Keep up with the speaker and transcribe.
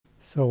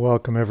So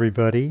welcome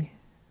everybody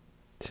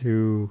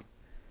to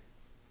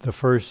the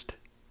first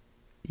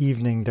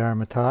evening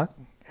Dharma talk,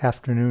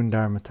 afternoon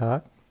Dharma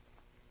talk.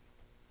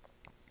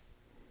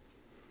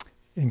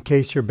 In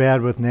case you're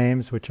bad with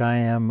names, which I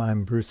am,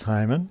 I'm Bruce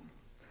Hyman.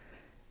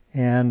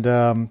 And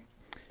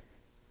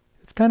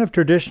it's kind of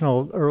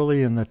traditional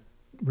early in the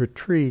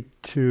retreat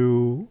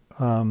to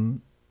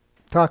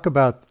talk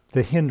about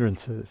the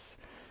hindrances,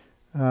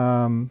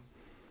 the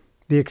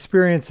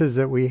experiences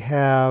that we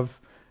have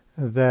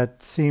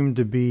that seem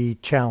to be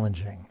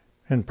challenging.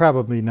 And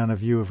probably none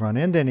of you have run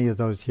into any of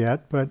those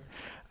yet, but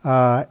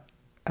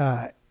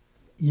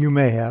you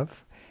may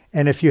have.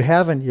 And if you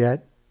haven't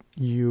yet,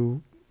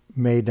 you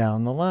may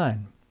down the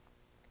line.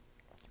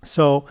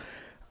 So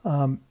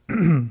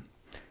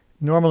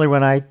normally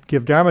when I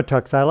give Dharma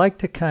talks, I like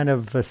to kind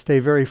of stay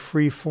very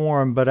free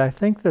form, but I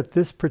think that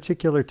this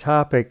particular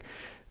topic,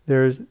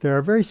 there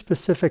are very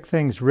specific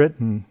things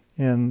written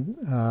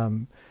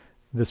in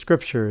the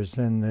scriptures,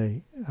 in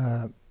the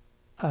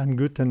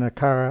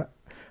Anguttara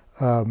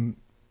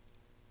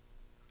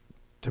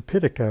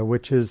Tipitaka,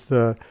 which is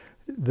the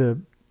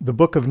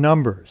book of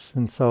Numbers.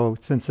 And so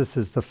since this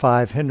is the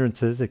 5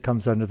 hindrances, it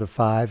comes under the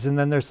 5s. And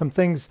then there's some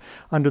things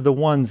under the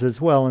 1s as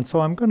well. And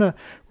so I'm going to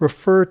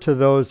refer to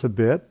those a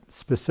bit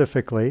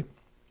specifically.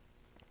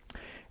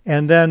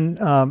 And then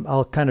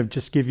I'll kind of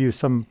just give you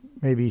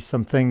maybe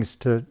some things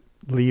to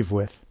leave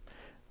with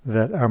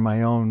that are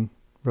my own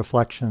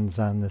reflections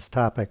on this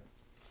topic.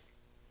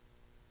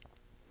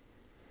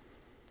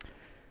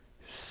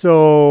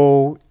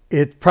 So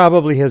it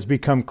probably has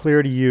become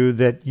clear to you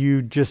that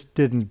you just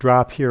didn't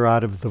drop here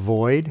out of the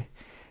void.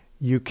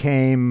 You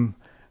came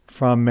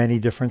from many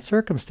different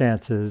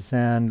circumstances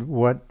and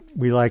what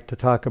we like to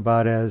talk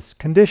about as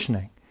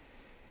conditioning.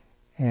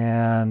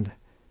 And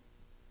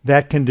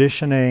that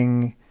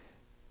conditioning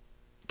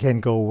can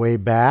go way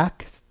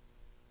back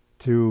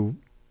to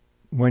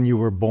when you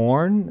were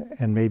born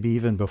and maybe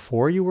even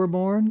before you were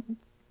born.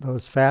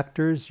 Those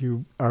factors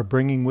you are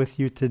bringing with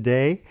you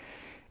today.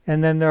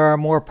 And then there are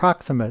more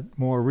proximate,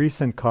 more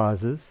recent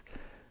causes.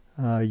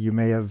 You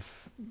may have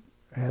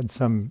had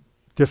some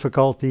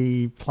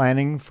difficulty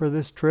planning for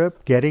this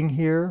trip, getting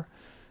here.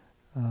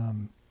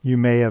 You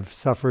may have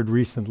suffered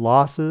recent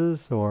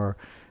losses or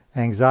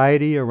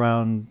anxiety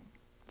around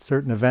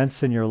certain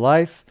events in your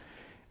life.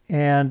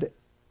 And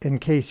in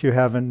case you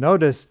haven't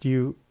noticed,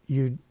 you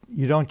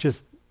don't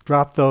just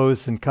drop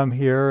those and come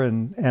here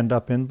and end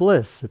up in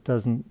bliss. It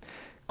doesn't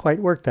quite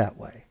work that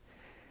way.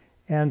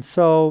 And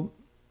so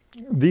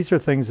these are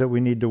things that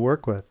we need to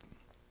work with.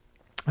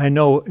 I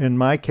know in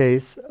my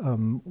case,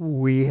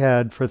 we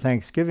had, for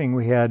Thanksgiving,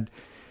 we had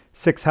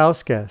 6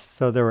 house guests.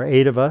 So there were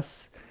 8 of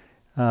us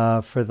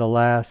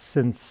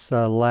since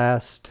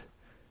last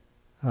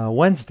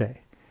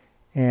Wednesday.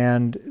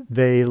 And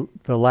the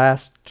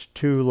last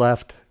 2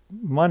 left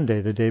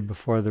Monday, the day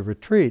before the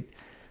retreat.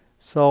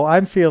 So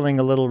I'm feeling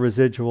a little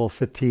residual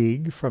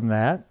fatigue from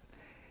that.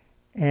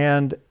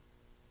 And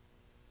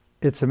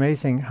it's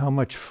amazing how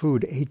much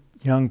food 8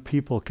 young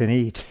people can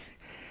eat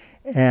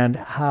and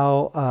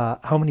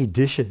how many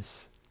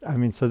dishes. I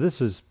mean, so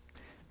this was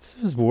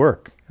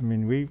work. I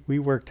mean, we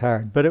worked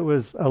hard, but it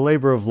was a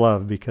labor of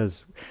love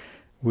because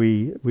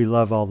we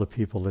love all the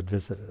people that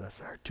visited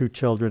us, our 2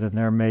 children and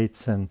their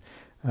mates and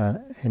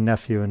a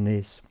nephew and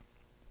niece.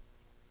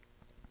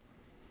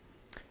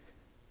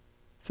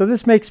 So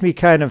this makes me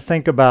kind of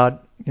think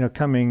about,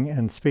 coming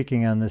and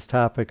speaking on this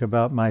topic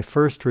about my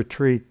first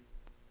retreat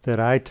that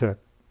I took.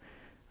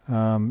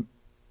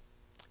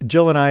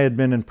 Jill and I had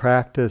been in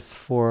practice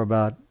for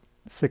about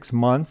 6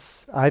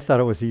 months. I thought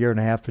it was 1.5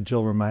 years, but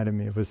Jill reminded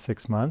me it was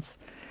 6 months.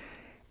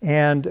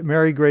 And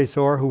Mary Grace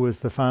Orr, who was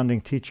the founding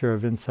teacher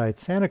of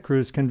Insight Santa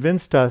Cruz,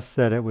 convinced us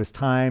that it was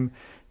time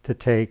to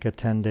take a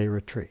 10-day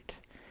retreat.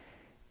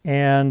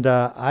 And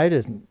I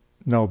didn't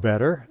know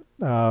better.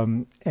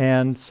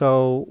 And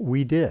so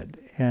we did.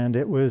 And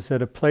it was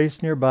at a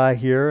place nearby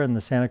here in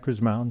the Santa Cruz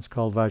Mountains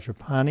called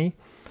Vajrapani.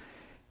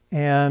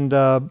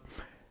 And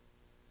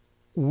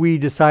we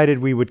decided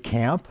we would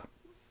camp.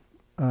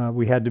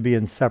 We had to be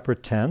in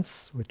separate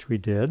tents, which we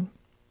did.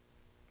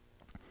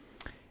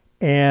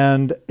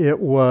 And it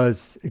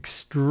was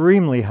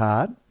extremely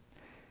hot.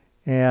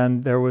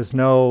 And there was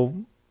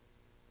no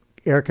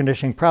air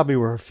conditioning. Probably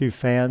were a few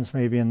fans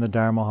maybe in the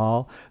Dharma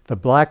hall. The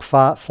black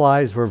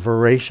flies were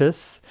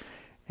voracious.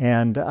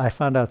 And I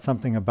found out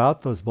something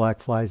about those black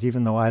flies,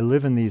 even though I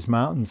live in these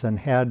mountains and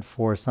had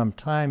for some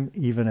time,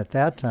 even at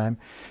that time,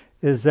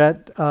 is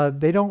that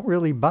they don't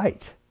really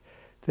bite.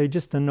 They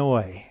just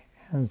annoy.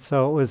 And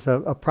so it was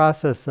a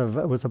process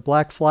it was a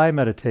black fly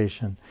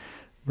meditation,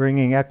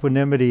 bringing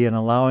equanimity and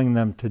allowing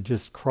them to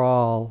just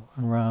crawl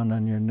around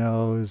on your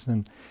nose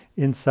and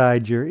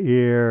inside your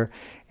ear.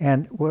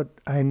 And what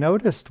I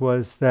noticed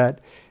was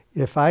that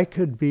if I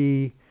could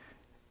be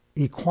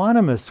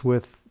equanimous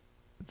with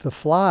the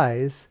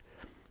flies,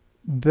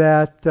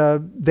 that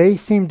they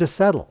seemed to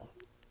settle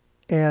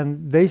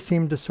and they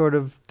seemed to sort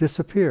of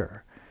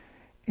disappear.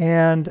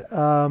 And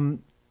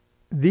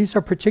these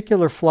are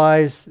particular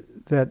flies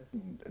that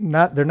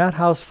they're not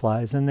house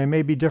flies, and they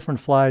may be different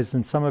flies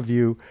than some of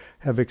you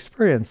have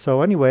experienced.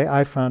 So anyway,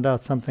 I found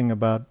out something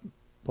about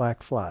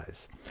black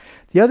flies.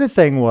 The other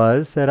thing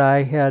was that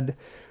I had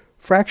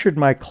fractured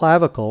my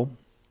clavicle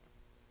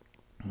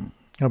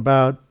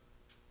about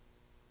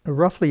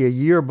roughly a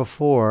year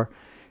before,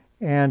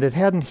 and it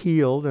hadn't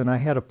healed, and I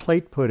had a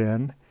plate put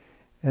in,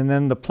 and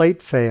then the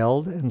plate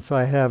failed, and so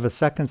I had to have a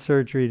second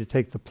surgery to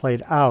take the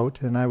plate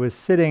out, and I was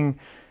sitting,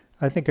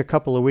 I think, a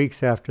couple of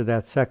weeks after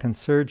that second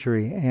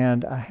surgery,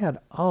 and I had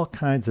all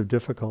kinds of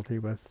difficulty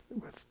with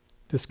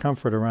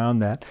discomfort around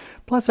that.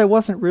 Plus, I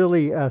wasn't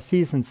really a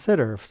seasoned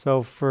sitter,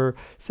 so for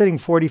sitting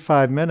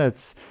 45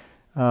 minutes,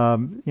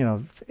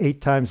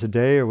 8 times a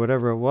day or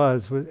whatever it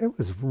was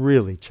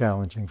really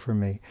challenging for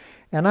me.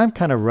 And I'm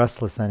kind of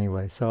restless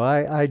anyway, so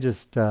I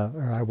just,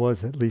 or I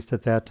was at least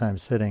at that time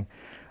sitting,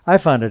 I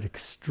found it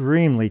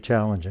extremely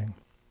challenging.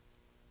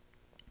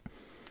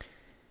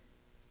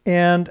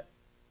 And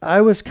I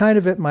was kind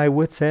of at my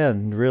wit's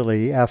end,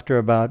 really, after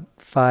about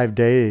 5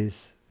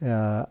 days.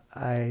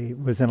 I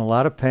was in a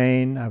lot of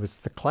pain.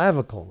 The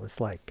clavicle was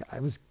like,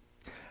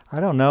 I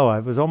don't know, I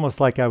was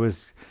almost like I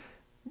was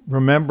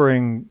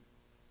remembering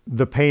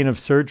the pain of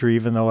surgery,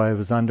 even though I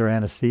was under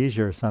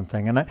anesthesia or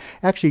something. And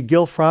actually,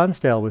 Gil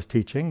Fronsdale was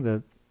teaching,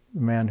 the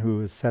man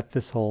who has set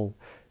this whole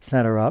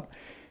center up.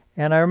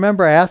 And I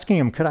remember asking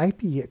him, could I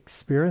be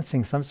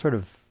experiencing some sort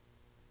of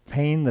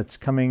pain that's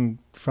coming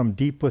from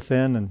deep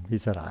within? And he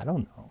said, I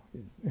don't know.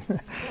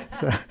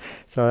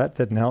 so that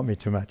didn't help me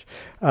too much.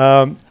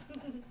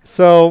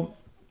 So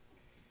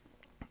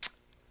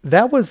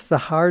that was the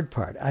hard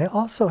part. I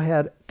also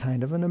had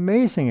kind of an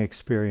amazing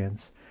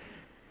experience.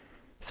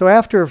 So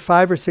after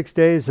 5 or 6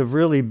 days of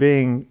really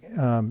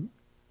being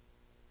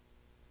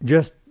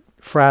just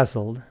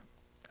frazzled,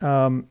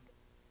 I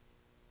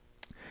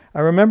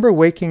remember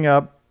waking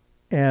up,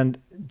 and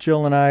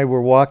Jill and I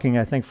were walking,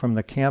 I think, from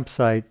the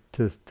campsite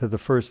to the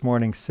first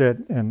morning sit,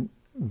 and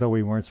though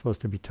we weren't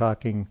supposed to be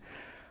talking,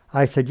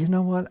 I said, you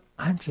know what,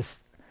 I just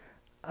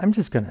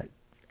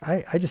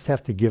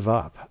have to give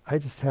up. I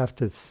just have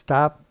to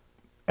stop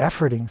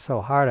efforting so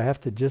hard. I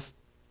have to just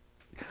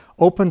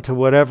open to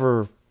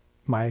whatever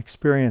my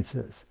experience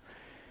is.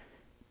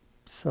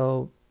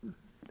 So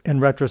in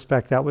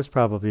retrospect, that was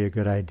probably a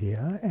good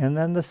idea. And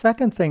then the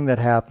second thing that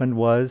happened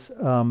was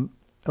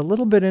a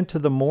little bit into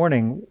the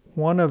morning,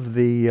 one of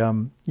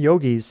the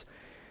yogis,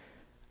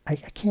 I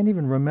can't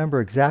even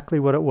remember exactly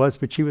what it was,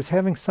 but she was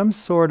having some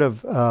sort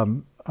of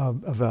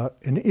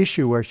an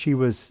issue where she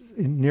was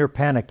near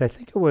panicked. I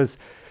think it was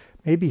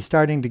maybe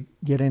starting to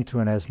get into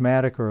an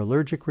asthmatic or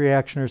allergic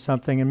reaction or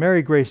something. And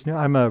Mary Grace knew,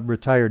 I'm a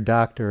retired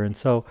doctor, and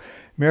so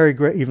Mary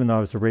Grace, even though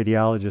I was a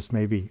radiologist,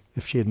 maybe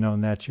if she had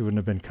known that, she wouldn't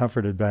have been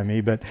comforted by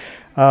me. But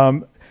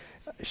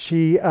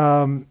she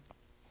was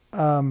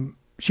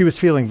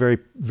feeling very,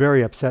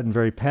 very upset and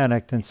very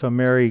panicked, and so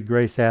Mary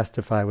Grace asked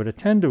if I would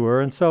attend to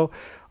her. And so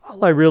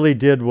all I really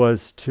did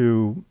was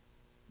to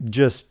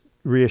just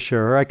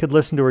reassure her. I could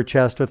listen to her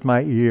chest with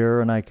my ear,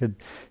 and I could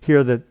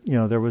hear that,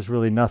 there was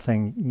really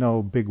nothing,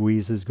 no big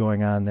wheezes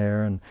going on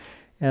there.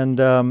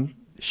 And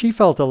she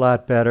felt a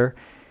lot better.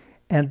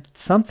 And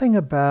something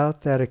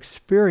about that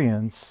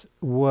experience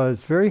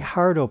was very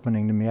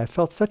heart-opening to me. I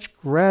felt such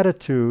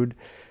gratitude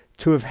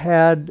to have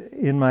had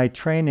in my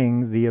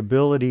training the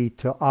ability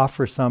to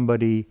offer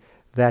somebody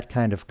that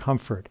kind of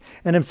comfort.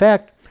 And in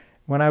fact,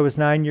 when I was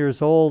 9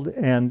 years old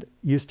and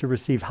used to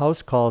receive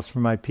house calls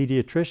from my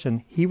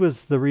pediatrician, he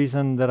was the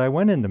reason that I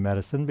went into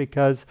medicine,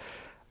 because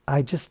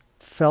I just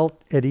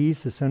felt at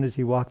ease as soon as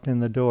he walked in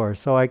the door.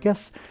 So I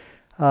guess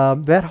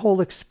that whole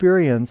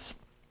experience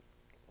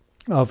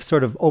of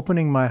sort of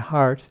opening my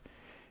heart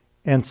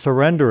and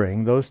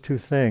surrendering, those two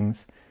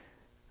things,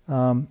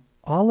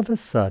 all of a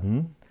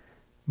sudden,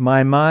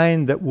 my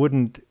mind that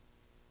wouldn't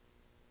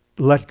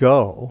let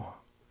go,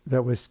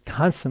 that was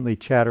constantly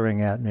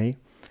chattering at me,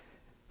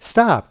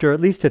 stopped, or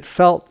at least it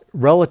felt,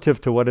 relative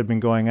to what had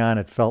been going on,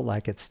 it felt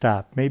like it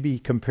stopped. Maybe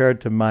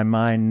compared to my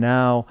mind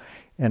now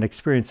and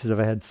experiences I've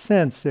had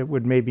since, it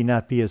would maybe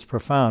not be as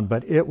profound,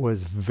 but it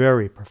was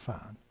very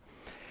profound.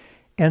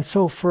 And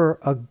so for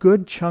a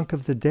good chunk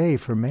of the day,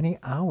 for many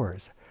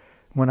hours,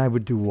 when I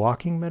would do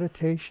walking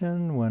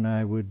meditation, when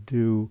I would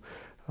do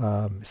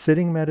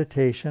sitting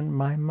meditation,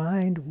 my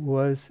mind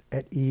was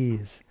at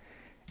ease.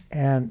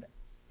 And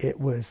it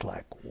was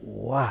like,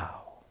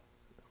 wow,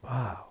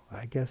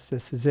 I guess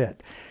this is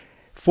it.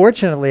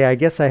 Fortunately, I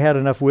guess I had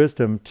enough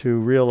wisdom to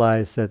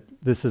realize that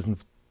this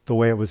isn't the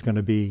way it was going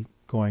to be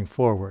going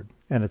forward,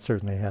 and it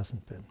certainly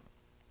hasn't been.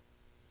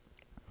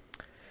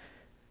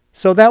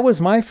 So that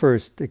was my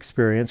first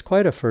experience,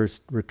 quite a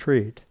first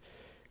retreat.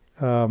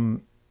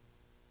 Maybe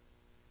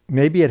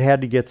it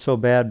had to get so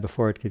bad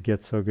before it could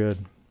get so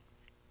good.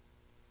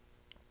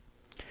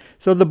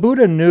 So the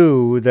Buddha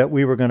knew that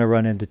we were going to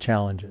run into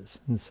challenges.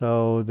 And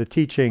so the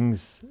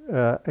teachings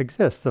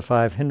exist, the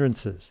 5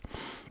 hindrances.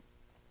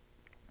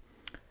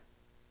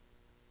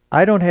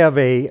 I don't have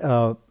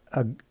a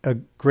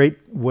great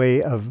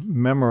way of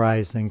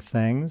memorizing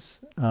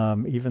things,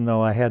 even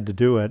though I had to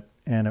do it.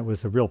 and it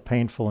was a real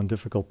painful and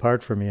difficult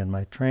part for me in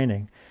my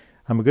training.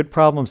 I'm a good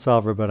problem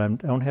solver, but I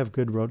don't have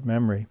good rote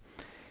memory.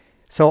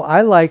 So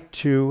I like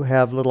to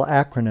have little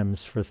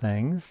acronyms for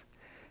things.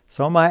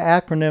 So my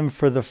acronym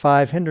for the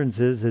 5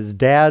 hindrances is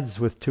DADS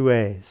with 2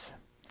 A's.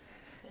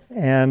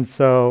 And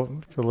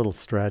so it's a little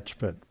stretch,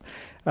 but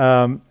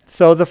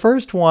so the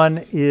first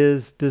one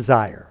is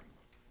desire.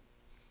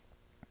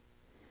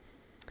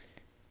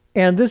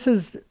 And this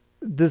is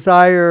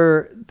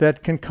desire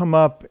that can come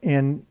up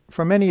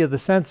from any of the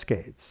sense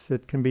gates.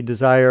 It can be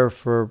desire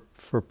for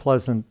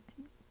pleasant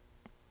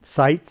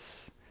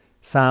sights,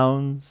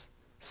 sounds,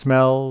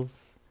 smells,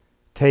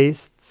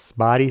 tastes,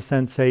 body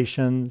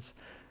sensations,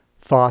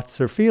 thoughts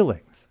or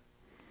feelings.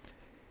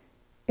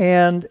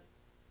 And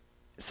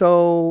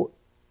so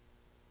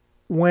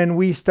when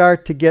we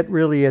start to get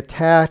really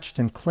attached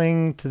and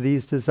cling to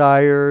these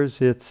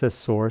desires, it's a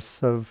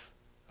source of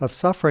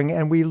suffering,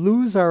 and we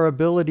lose our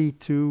ability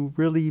to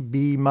really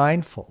be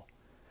mindful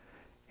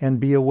and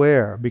be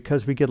aware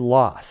because we get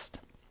lost.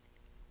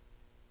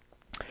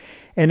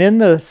 And in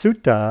the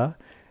sutta,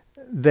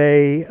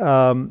 they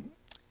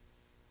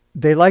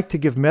like to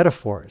give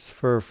metaphors.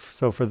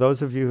 So for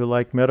those of you who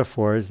like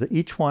metaphors,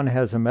 each one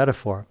has a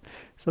metaphor.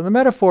 So the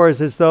metaphor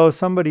is as though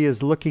somebody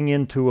is looking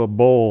into a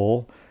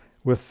bowl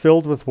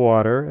filled with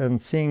water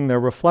and seeing their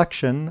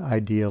reflection,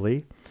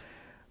 ideally.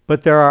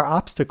 But there are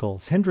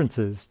obstacles,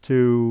 hindrances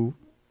to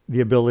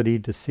the ability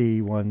to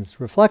see one's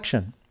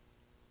reflection.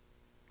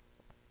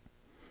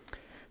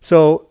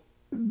 So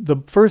the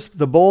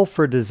bowl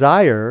for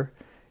desire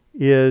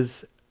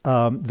is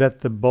that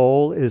the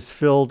bowl is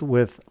filled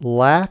with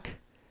lac,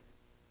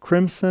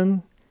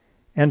 crimson,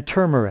 and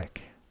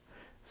turmeric.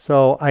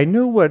 So I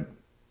knew what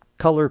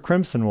color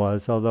crimson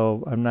was,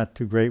 although I'm not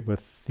too great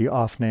with the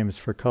off names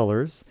for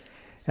colors.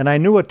 And I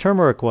knew what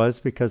turmeric was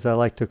because I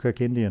like to cook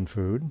Indian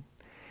food.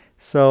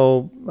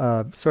 So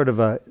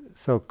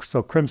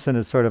so crimson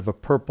is sort of a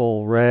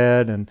purple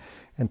red, and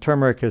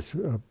turmeric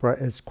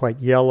is quite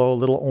yellow, a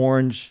little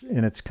orange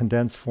in its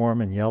condensed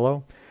form and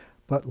yellow.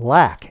 But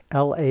lac,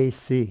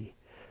 L-A-C.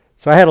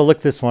 So I had to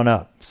look this one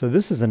up. So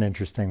this is an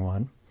interesting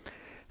one.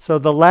 So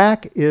the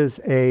lac is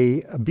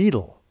a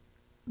beetle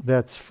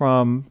that's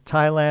from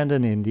Thailand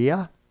and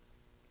India,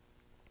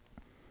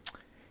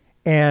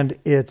 and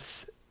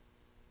it's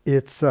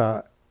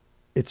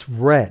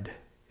red.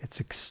 It's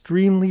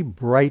extremely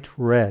bright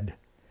red,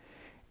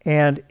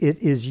 and it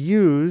is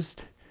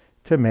used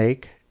to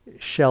make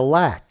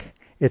shellac.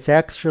 It's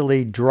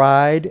actually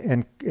dried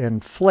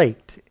and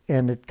flaked,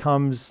 and it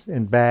comes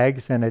in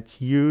bags, and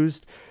it's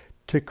used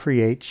to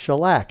create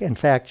shellac. In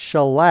fact,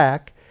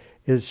 shellac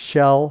is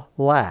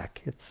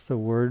shell-lac. It's the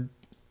word.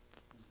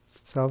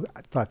 So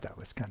I thought that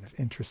was kind of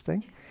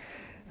interesting.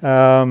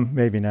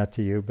 Maybe not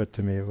to you, but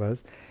to me it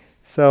was.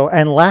 So,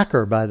 and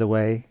lacquer, by the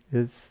way,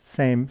 is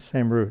same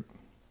root.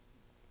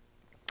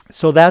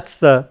 So that's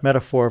the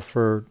metaphor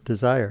for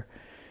desire.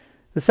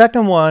 The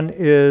second one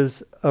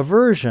is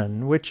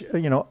aversion, which,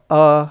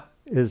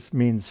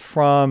 means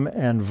from,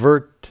 and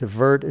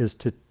vert is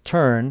to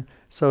turn.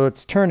 So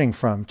it's turning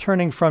from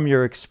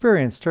your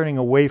experience, turning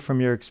away from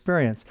your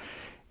experience.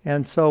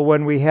 And so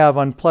when we have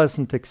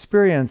unpleasant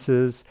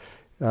experiences,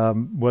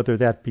 whether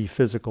that be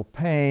physical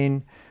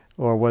pain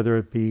or whether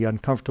it be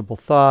uncomfortable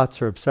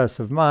thoughts or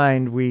obsessive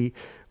mind, we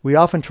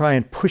often try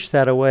and push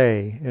that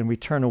away, and we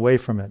turn away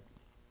from it.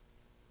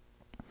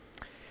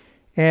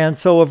 And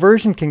so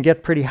aversion can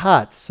get pretty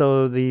hot.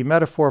 So the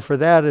metaphor for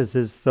that is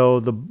as though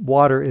the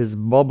water is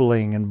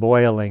bubbling and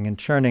boiling and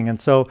churning. And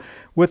so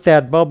with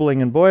that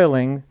bubbling and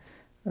boiling,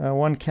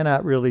 one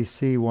cannot really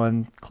see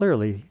one's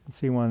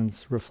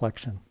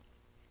reflection.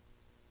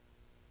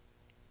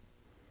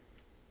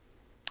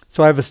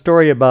 So I have a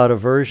story about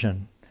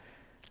aversion.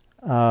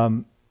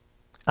 I'm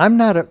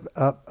not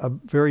a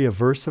very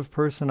aversive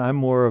person. I'm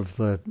more of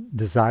the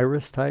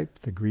desirous type,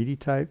 the greedy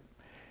type.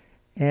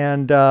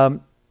 And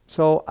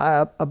so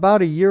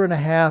about a year and a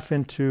half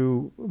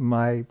into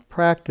my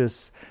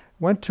practice,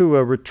 went to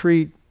a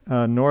retreat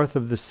north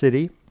of the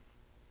city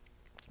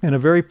in a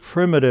very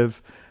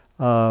primitive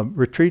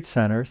retreat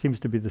center. Seems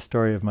to be the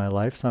story of my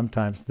life.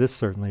 Sometimes this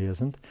certainly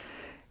isn't.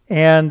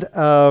 And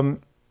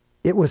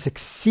it was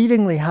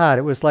exceedingly hot.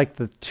 It was like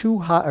the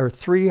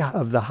 3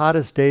 of the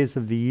hottest days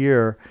of the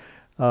year.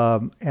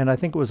 And I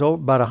think it was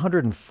about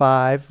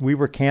 105. We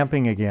were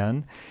camping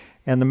again.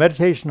 And the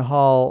meditation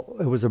hall,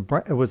 it was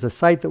a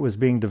site that was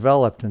being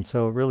developed, and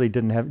so it really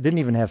didn't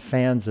even have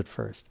fans at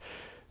first.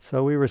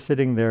 So we were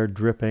sitting there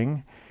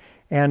dripping,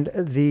 and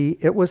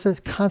it was a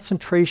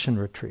concentration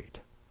retreat.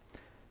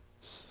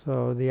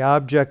 So the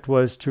object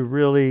was to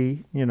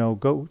really,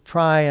 go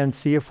try and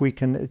see if we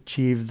can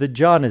achieve the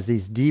jhanas,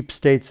 these deep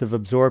states of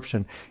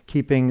absorption,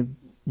 keeping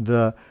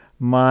the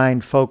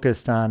mind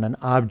focused on an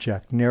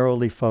object,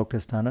 narrowly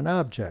focused on an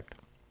object.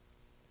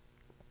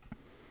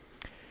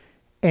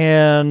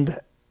 And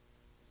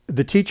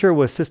the teacher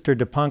was Sister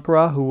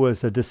Dipankara, who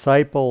was a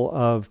disciple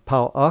of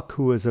Pao Uk,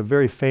 who was a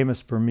very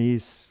famous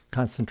Burmese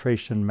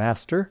concentration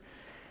master.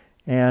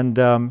 And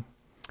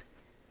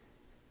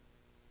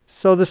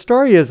So the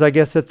story is, I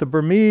guess, that the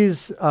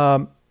Burmese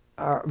are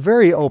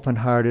very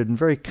open-hearted and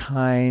very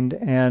kind,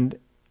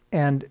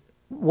 and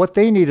what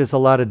they need is a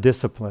lot of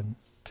discipline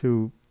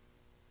to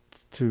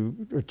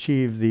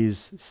achieve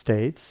these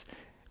states.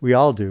 We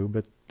all do,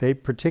 but they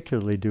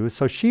particularly do.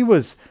 So she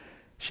was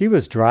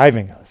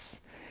driving us.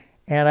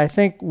 And I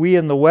think we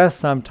in the West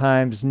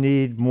sometimes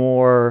need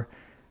more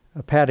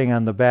patting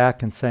on the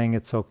back and saying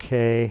it's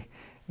okay.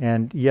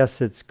 And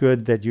yes, it's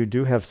good that you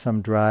do have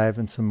some drive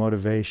and some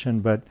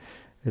motivation, but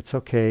it's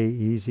okay,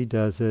 easy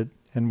does it.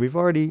 And we've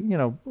already,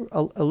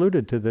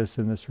 alluded to this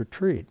in this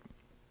retreat.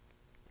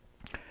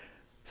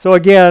 So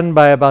again,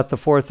 by about the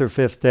fourth or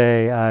fifth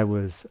day, I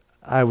was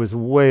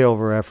way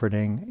over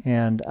efforting,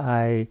 and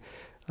I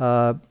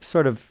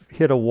sort of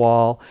hit a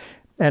wall.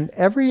 And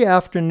every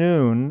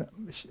afternoon,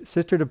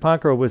 Sister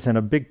Dipankara was in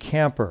a big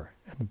camper,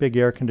 a big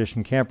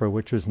air-conditioned camper,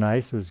 which was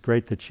nice. It was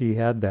great that she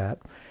had that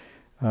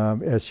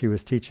as she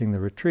was teaching the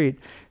retreat.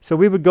 So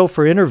we would go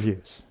for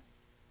interviews.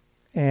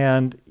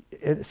 And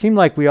it seemed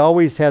like we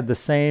always had the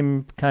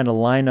same kind of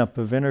lineup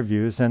of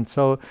interviews. And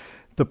so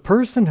the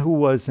person who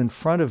was in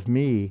front of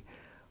me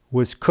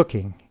was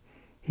cooking.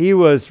 He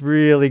was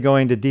really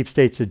going to deep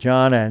states of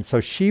jhana, and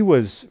so she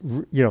was,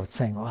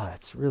 saying, "Oh,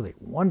 that's really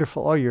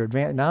wonderful. Oh, you're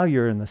advanced. Now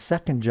you're in the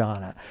second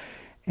jhana."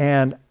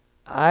 And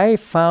I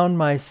found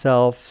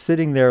myself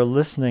sitting there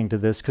listening to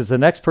this because the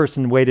next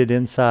person waited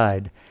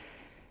inside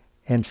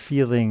and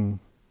feeling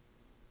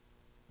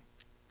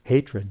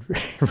hatred,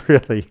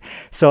 really.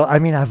 So,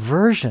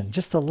 aversion,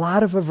 just a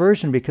lot of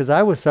aversion because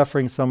I was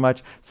suffering so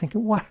much,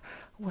 thinking,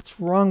 what's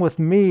wrong with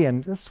me?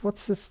 And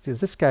what's this?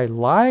 Is this guy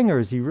lying, or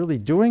is he really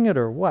doing it,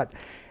 or what?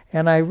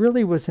 And I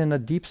really was in a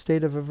deep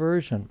state of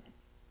aversion.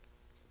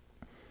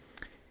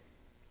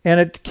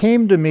 And it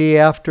came to me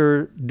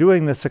after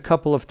doing this a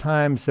couple of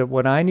times that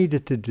what I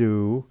needed to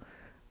do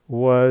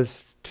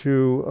was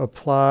to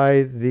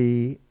apply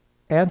the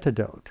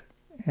antidote.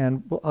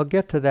 And I'll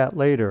get to that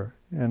later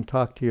and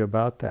talk to you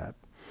about that.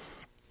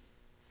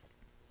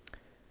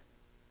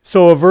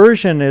 So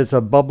aversion is a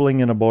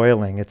bubbling and a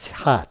boiling. It's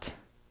hot.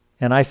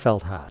 And I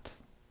felt hot,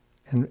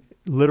 and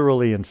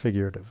literally and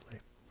figuratively.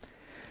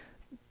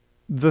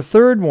 The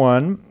third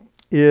one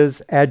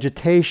is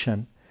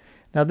agitation.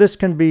 Now this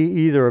can be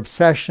either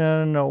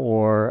obsession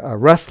or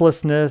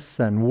restlessness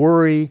and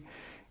worry.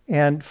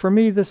 And for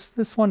me, this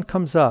one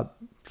comes up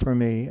for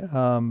me,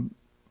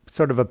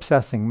 sort of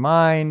obsessing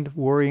mind,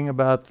 worrying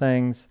about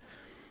things.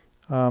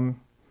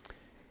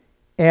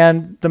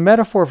 And the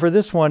metaphor for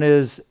this one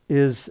is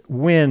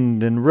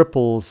wind and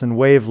ripples and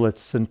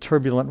wavelets and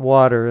turbulent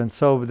water. And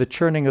so the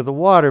churning of the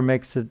water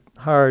makes it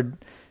hard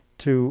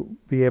to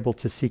be able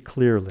to see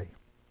clearly,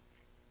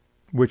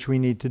 which we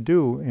need to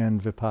do in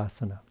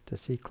Vipassana, to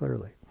see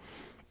clearly.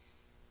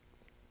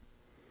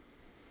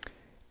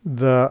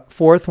 The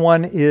fourth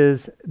one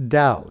is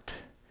doubt.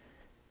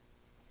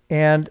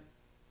 And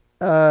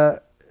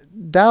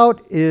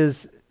doubt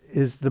is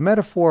the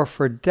metaphor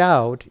for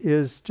doubt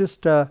is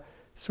just a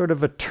sort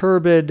of a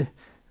turbid,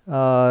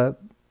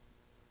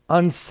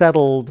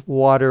 unsettled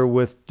water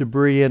with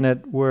debris in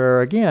it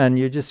where, again,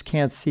 you just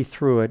can't see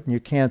through it and you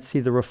can't see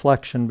the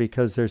reflection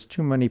because there's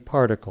too many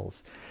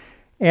particles.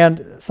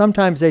 And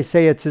sometimes they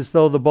say it's as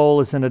though the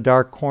bowl is in a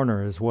dark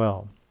corner as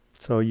well.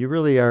 So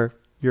you're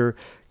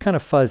kind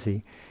of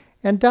fuzzy.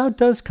 And doubt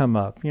does come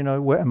up.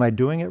 Am I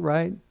doing it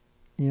right?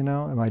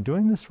 Am I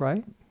doing this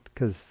right?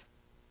 Because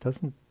it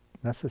doesn't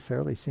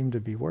necessarily seem to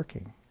be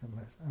working.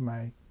 Am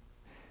I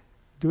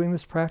doing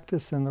this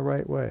practice in the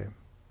right way?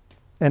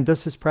 And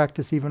does this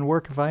practice even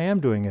work if I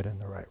am doing it in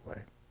the right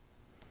way?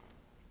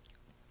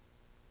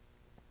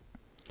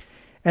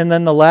 And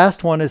then the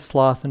last one is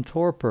sloth and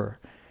torpor.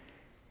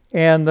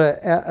 And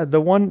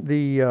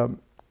the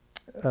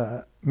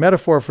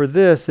metaphor for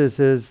this is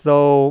as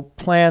though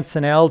plants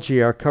and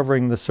algae are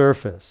covering the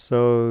surface.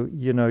 So,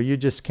 you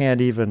just can't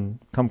even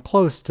come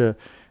close to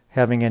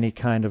having any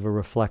kind of a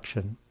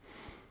reflection.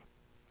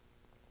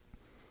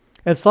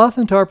 And sloth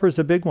and torpor is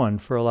a big one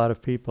for a lot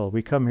of people.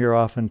 We come here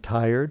often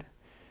tired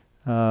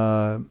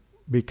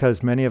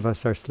because many of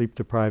us are sleep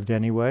deprived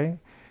anyway.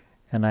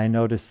 And I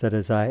notice that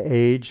as I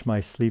age, my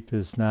sleep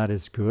is not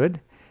as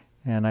good.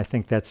 And I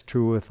think that's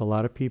true with a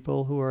lot of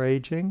people who are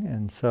aging.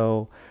 And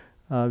so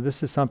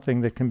this is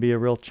something that can be a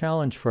real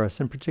challenge for us,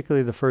 and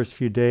particularly the first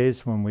few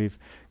days when we've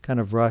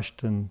kind of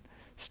rushed and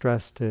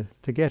stressed to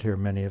get here,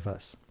 many of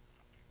us.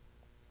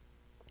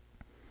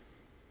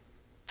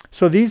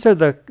 So these are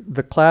the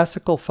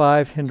classical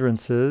 5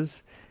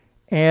 hindrances.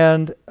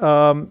 And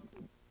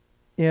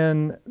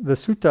in the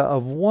Sutta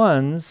of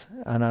Ones,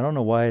 and I don't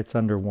know why it's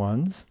under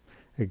Ones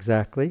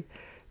exactly,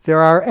 there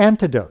are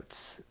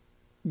antidotes,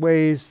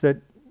 ways that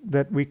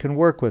we can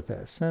work with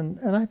this. And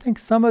I think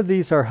some of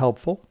these are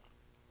helpful.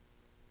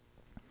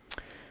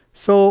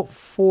 So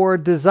for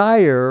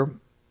desire,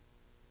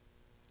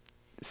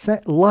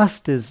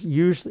 lust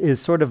is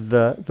sort of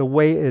the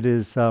way it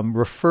is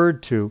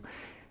referred to.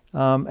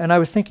 And I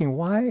was thinking,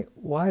 why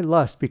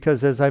lust?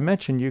 Because as I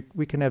mentioned,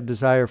 we can have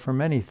desire for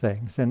many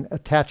things, and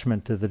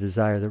attachment to the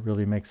desire that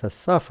really makes us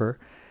suffer.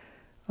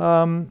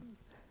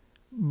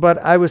 But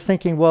I was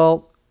thinking,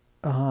 well,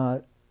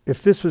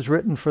 if this was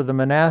written for the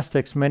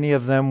monastics, many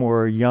of them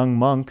were young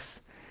monks,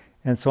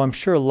 and so I'm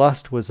sure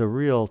lust was a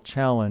real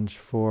challenge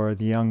for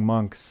the young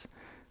monks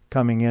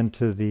coming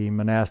into the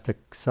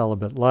monastic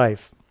celibate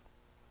life.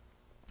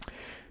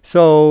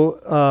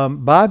 So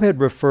Bob had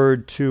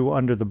referred to,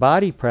 under the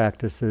body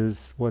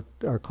practices, what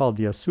are called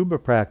the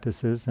Asubha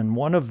practices, and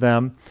one of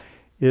them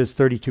is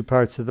 32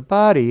 parts of the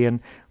body, and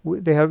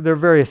there are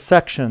various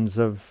sections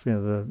of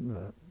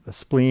the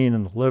spleen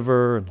and the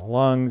liver and the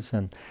lungs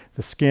and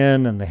the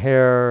skin and the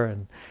hair,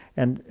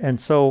 and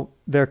so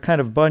they're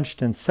kind of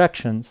bunched in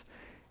sections.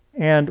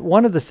 And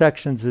one of the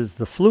sections is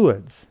the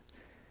fluids.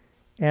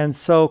 And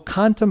so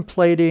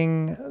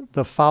contemplating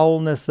the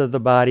foulness of the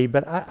body,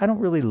 but I don't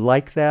really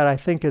like that. I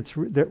think it's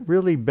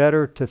really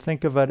better to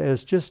think of it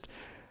as just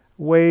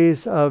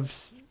ways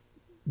of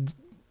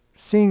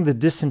seeing the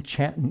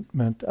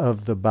disenchantment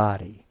of the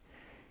body.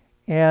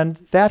 And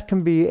that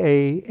can be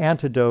an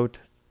antidote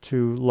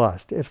to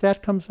lust, if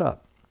that comes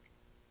up.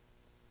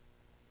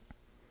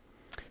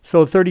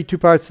 So 32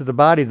 parts of the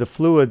body, the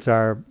fluids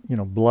are,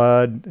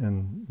 blood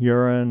and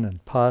urine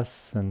and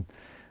pus and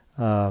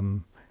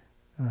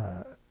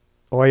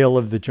oil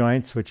of the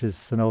joints, which is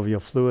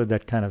synovial fluid,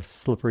 that kind of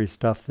slippery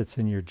stuff that's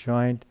in your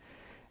joint,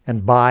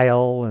 and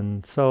bile.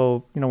 And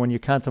so, when you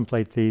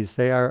contemplate these,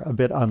 they are a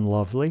bit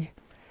unlovely.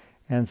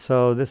 And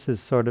so this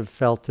is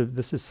felt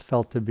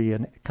to be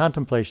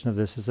contemplation of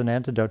this as an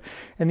antidote.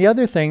 And the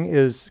other thing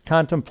is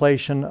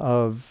contemplation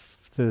of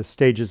the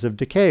stages of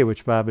decay,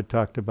 which Bob had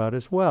talked about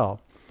as well.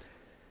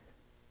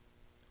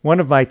 One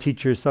of my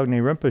teachers,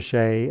 Sogni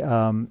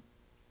Rinpoche,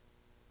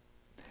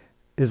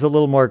 is a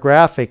little more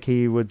graphic.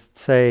 He would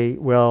say,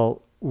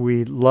 well,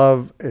 we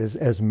love,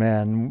 as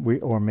men,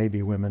 or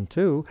maybe women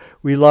too,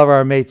 we love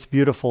our mate's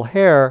beautiful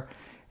hair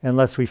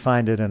unless we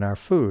find it in our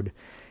food.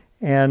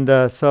 And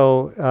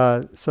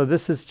so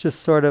this is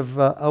just sort of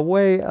a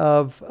way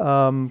of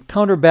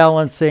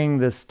counterbalancing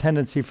this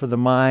tendency for the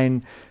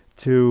mind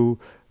to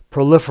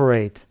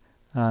proliferate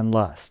on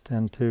lust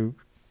and to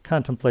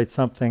contemplate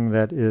something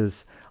that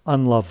is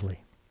unlovely.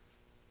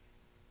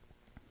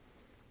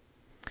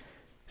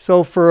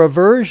 So for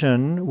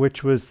aversion,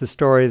 which was the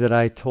story that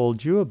I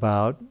told you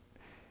about,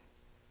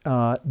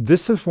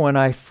 this is when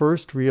I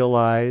first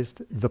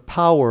realized the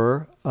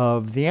power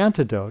of the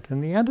antidote.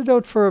 And the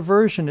antidote for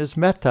aversion is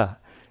metta,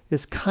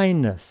 is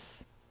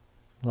kindness,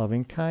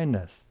 loving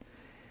kindness.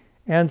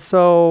 And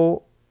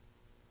so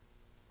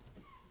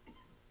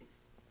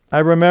I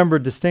remember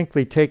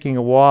distinctly taking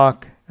a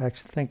walk. I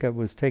actually think I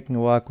was taking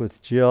a walk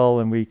with Jill,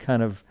 and we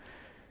kind of,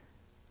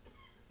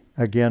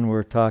 again,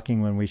 we're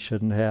talking when we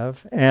shouldn't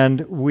have.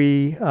 And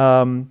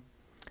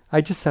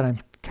I just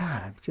said,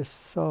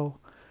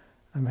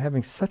 I'm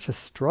having such a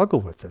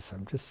struggle with this.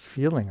 I'm just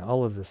feeling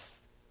all of this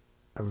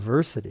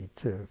aversity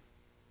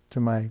to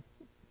my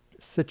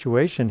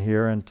situation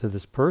here and to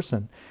this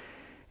person.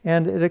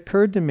 And it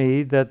occurred to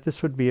me that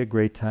this would be a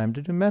great time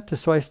to do metta.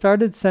 So I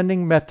started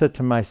sending metta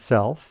to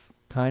myself,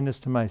 kindness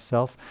to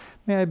myself.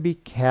 May I be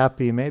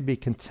happy, may I be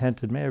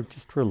contented, may I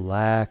just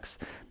relax,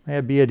 may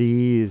I be at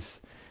ease,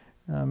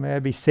 may I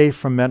be safe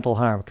from mental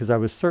harm, because I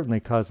was certainly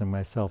causing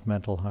myself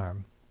mental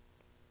harm.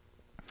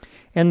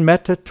 And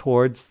metta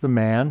towards the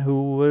man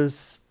who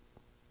was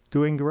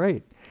doing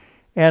great.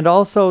 And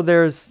also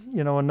there's,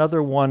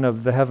 another one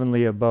of the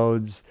heavenly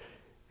abodes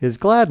is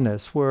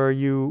gladness, where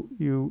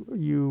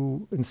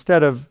you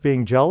instead of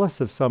being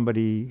jealous of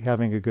somebody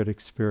having a good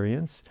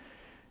experience,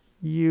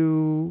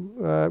 you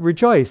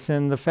rejoice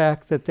in the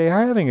fact that they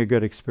are having a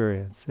good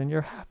experience and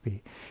you're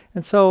happy.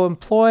 And so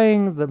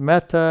employing the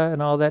metta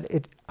and all that,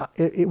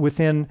 it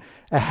within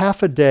a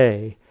half a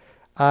day,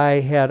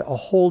 I had a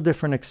whole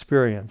different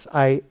experience.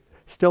 I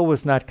still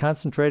was not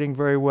concentrating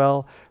very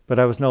well, but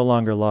I was no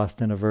longer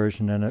lost in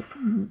aversion, and it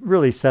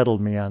really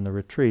settled me on the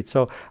retreat.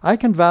 So I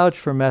can vouch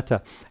for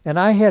metta. And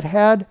I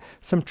had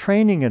some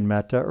training in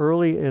metta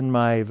early in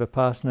my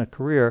Vipassana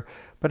career,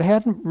 but I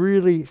hadn't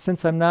really,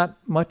 since I'm not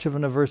much of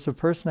an aversive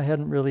person, I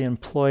hadn't really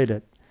employed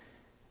it.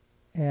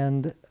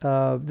 And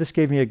this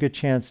gave me a good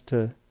chance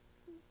to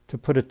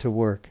put it to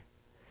work.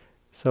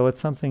 So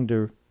it's something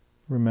to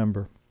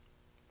remember.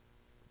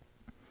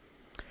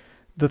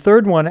 The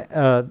third one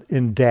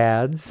in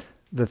DADS,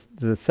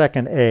 the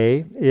second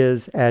A,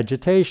 is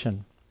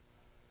agitation.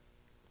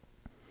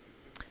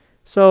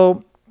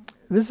 So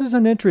this is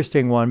an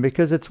interesting one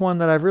because it's one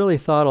that I've really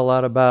thought a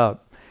lot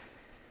about.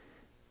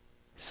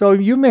 So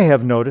you may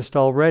have noticed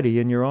already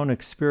in your own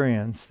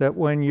experience that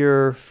when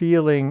you're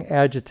feeling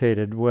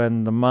agitated,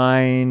 when the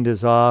mind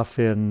is off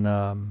in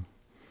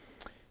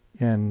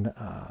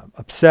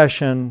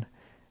obsession,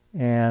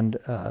 and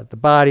the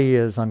body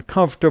is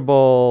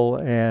uncomfortable,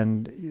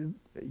 and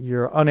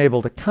you're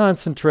unable to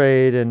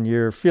concentrate, and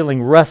you're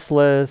feeling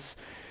restless,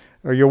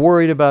 or you're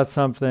worried about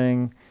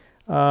something,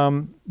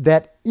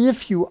 that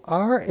if you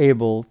are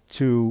able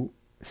to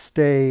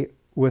stay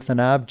with an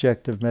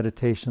object of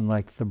meditation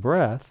like the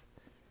breath,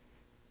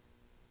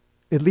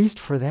 at least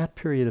for that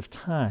period of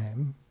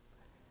time,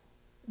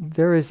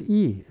 there is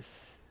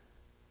ease.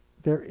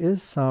 there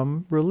is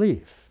some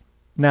relief.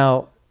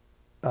 Now,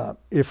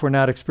 if we're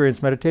not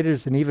experienced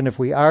meditators, and even if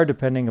we are,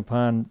 depending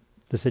upon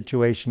the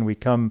situation we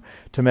come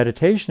to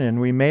meditation in,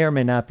 we may or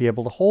may not be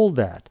able to hold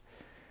that.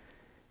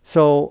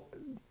 So,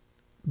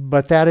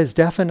 but that is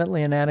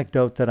definitely an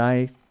anecdote that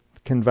I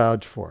can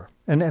vouch for.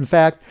 And in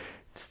fact,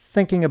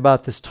 thinking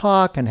about this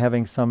talk and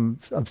having some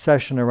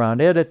obsession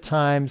around it at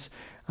times,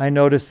 I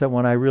noticed that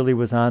when I really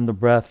was on the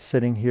breath,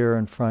 sitting here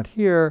in front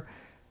here,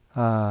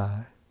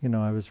 I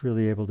was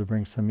really able to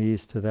bring some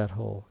ease to that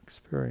whole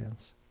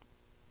experience.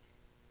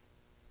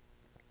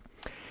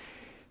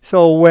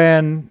 So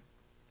when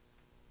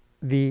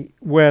the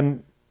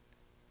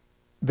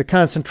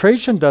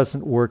concentration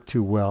doesn't work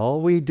too well,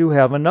 we do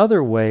have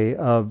another way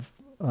of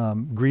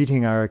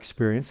greeting our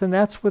experience, and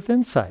that's with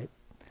insight.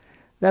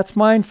 That's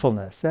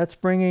mindfulness. That's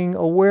bringing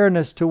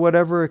awareness to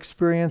whatever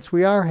experience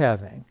we are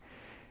having,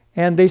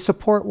 and they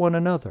support one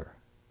another.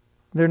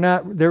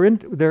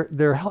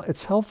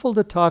 It's helpful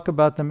to talk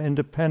about them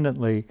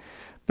independently,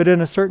 but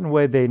in a certain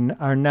way they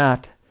are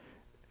not.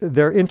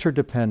 They're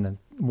interdependent.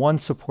 One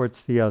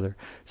supports the other.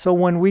 So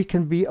when we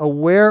can be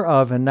aware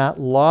of and not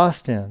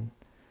lost in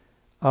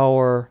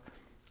our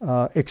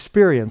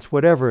experience,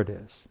 whatever it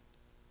is,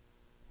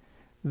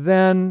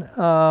 then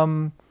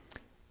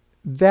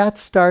that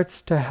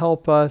starts to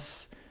help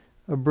us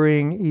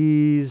bring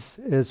ease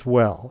as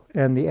well.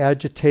 And the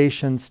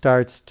agitation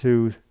starts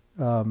to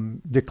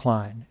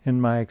decline in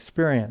my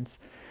experience.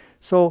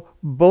 So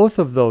both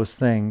of those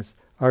things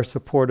are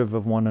supportive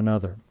of one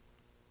another.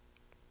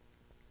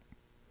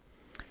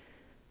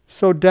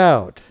 So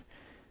doubt.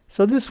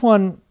 So this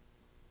one,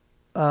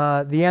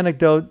 the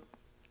anecdote,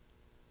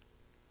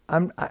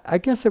 I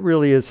guess it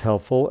really is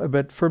helpful,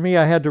 but for me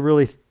I had to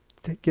really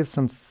give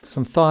some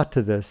thought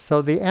to this.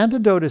 So the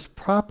antidote is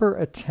proper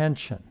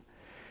attention.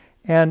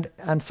 And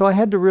so I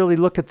had to really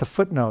look at the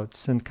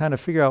footnotes and kind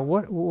of figure out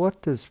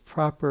what does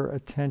proper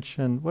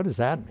attention, what does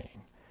that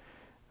mean?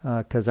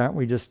 Because aren't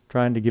we just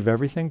trying to give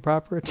everything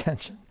proper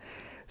attention?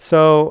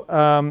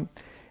 So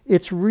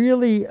it's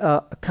really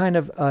a kind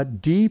of a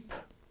deep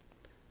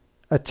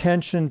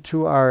attention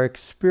to our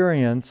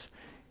experience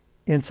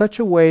in such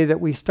a way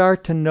that we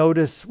start to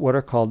notice what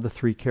are called the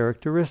three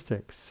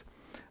characteristics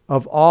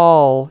of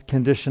all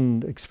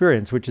conditioned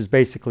experience, which is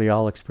basically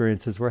all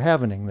experiences we're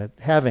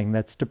having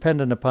that's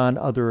dependent upon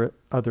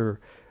other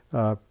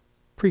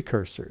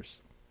precursors.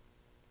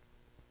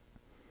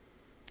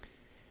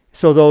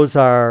 So those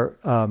are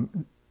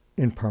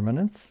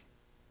impermanence,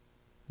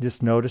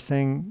 just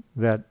noticing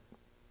that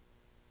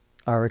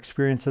our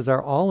experiences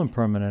are all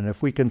impermanent.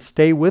 If we can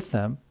stay with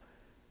them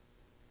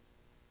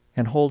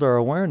and hold our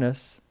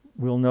awareness,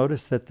 we'll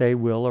notice that they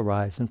will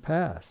arise and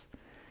pass.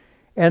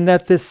 And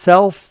that this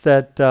self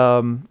that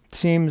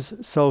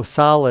seems so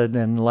solid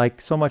and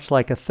so much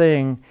like a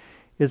thing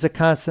is a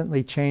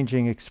constantly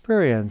changing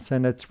experience.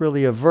 And it's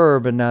really a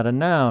verb and not a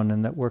noun,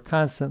 and that we're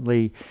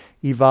constantly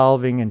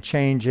evolving and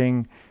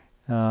changing.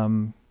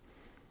 And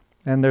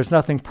there's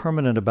nothing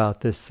permanent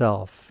about this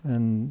self,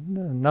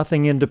 and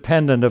nothing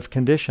independent of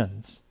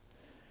conditions.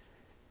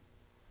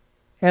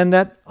 And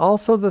that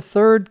also the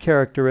third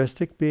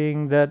characteristic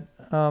being that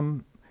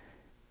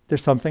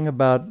there's something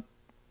about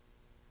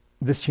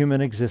this human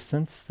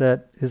existence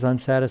that is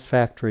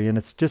unsatisfactory, and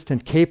it's just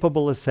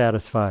incapable of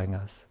satisfying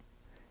us.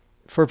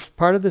 For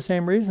part of the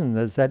same reason,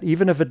 is that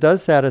even if it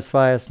does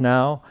satisfy us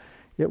now,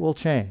 it will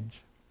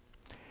change.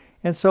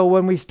 And so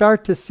when we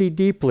start to see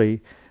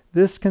deeply,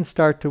 this can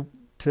start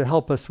to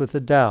help us with the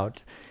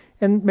doubt.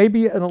 And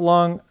maybe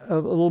along a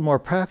little more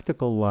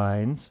practical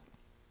lines,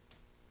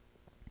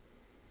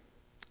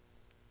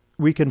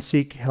 we can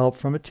seek help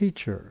from a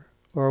teacher,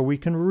 or we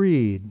can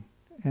read,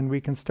 and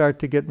we can start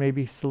to get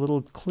maybe a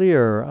little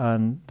clearer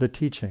on the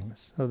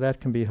teachings. So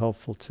that can be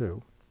helpful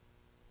too.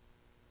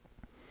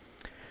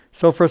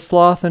 So for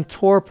sloth and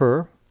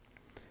torpor,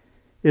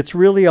 it's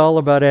really all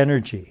about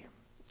energy.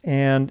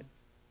 And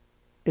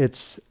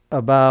it's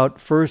about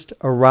first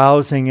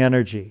arousing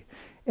energy.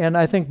 And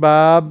I think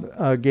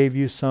Bob gave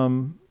you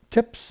some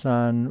tips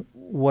on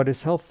what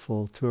is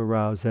helpful to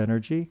arouse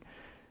energy.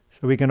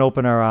 So we can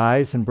open our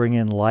eyes and bring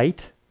in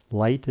light.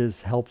 Light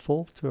is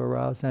helpful to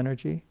arouse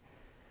energy.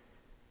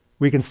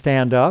 We can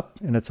stand up,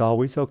 and it's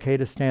always okay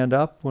to stand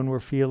up when we're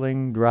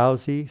feeling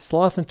drowsy.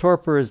 Sloth and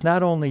torpor is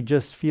not only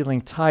just feeling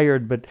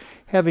tired, but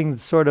having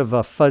sort of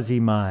a fuzzy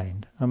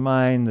mind, a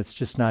mind that's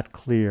just not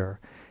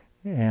clear.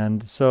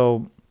 And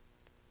so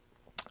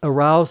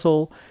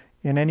arousal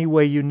in any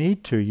way you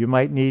need to. You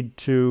might need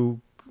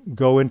to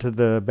go into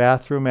the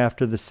bathroom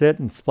after the sit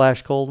and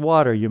splash cold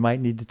water. You might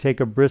need to take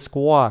a brisk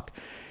walk.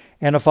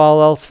 And if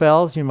all else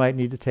fails, you might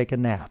need to take a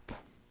nap.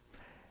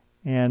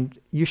 And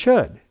you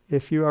should.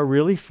 If you are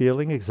really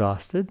feeling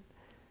exhausted,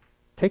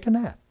 take a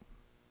nap.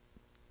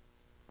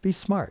 Be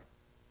smart.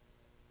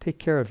 Take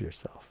care of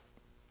yourself.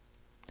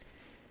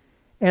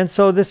 And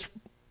so this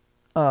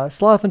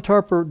sloth and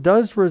torpor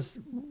does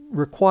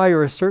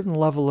require a certain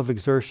level of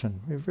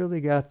exertion.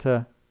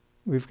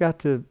 We've got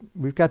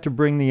to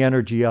bring the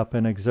energy up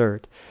and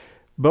exert.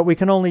 But we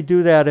can only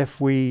do that if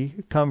we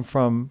come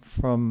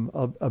from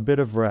a bit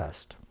of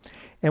rest.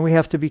 And we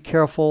have to be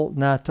careful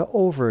not to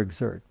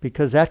overexert,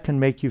 because that can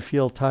make you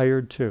feel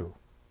tired too.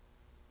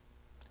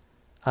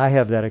 I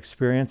have that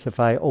experience. If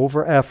I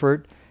over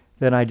effort,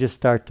 then I just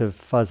start to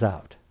fuzz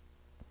out.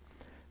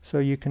 So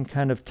you can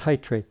kind of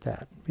titrate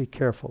that. Be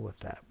careful with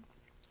that.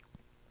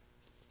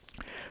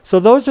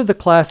 So those are the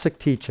classic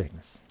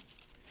teachings.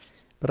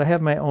 But I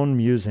have my own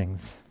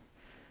musings.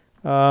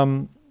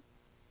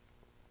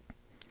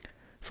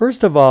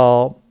 First of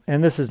all,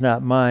 and this is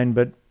not mine,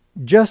 but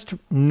just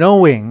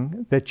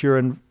knowing that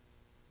you're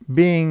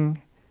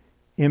being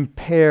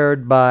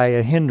impaired by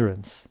a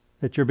hindrance,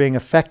 that you're being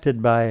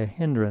affected by a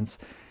hindrance,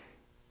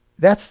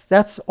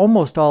 that's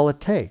almost all it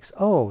takes.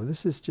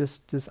 This is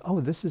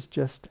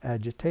just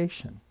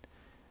agitation.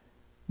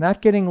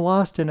 Not getting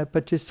lost in it,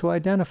 but just to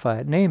identify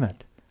it, name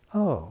it.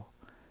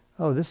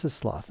 This is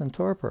sloth and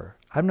torpor.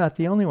 I'm not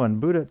the only one.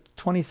 Buddha,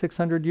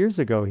 2,600 years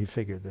ago, he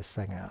figured this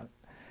thing out.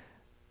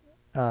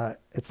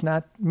 It's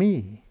not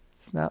me.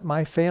 It's not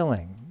my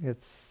failing.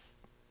 It's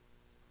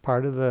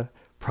part of the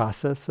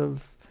process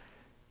of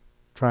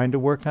trying to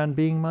work on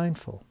being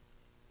mindful.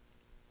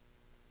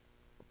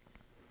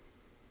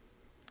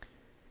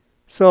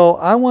 So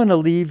I want to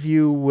leave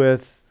you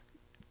with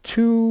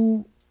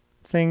two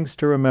things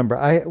to remember.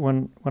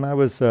 When I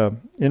was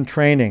in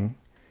training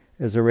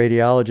as a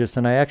radiologist,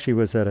 and I actually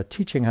was at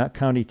a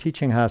county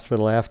teaching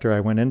hospital after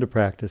I went into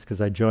practice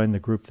because I joined the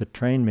group that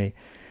trained me.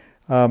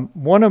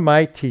 One of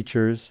my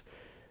teachers,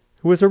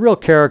 who was a real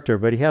character,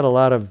 but he had a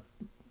lot of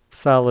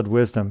solid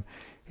wisdom,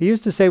 he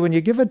used to say, when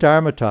you give a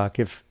Dharma talk,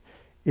 if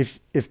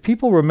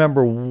people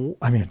remember,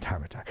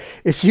 Dharma talk,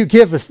 if you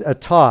give a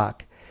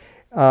talk,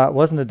 it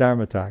wasn't a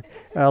Dharma talk,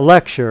 a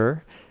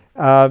lecture,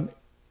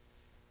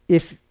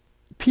 if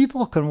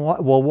people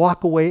will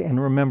walk away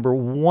and remember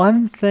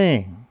one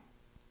thing,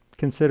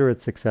 consider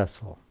it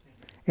successful.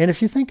 And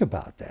if you think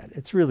about that,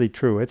 it's really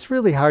true. It's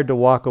really hard to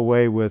walk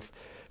away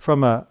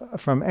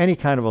from any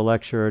kind of a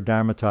lecture or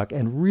Dharma talk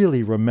and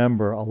really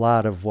remember a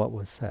lot of what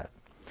was said.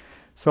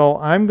 So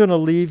I'm going to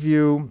leave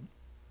you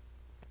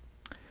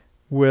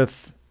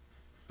with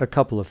a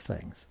couple of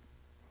things.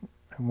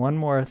 And one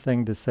more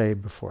thing to say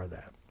before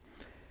that.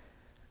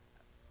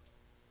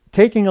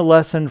 Taking a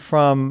lesson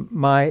from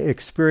my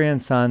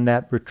experience on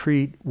that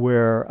retreat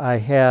where I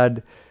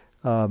had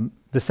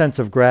the sense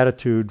of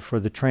gratitude for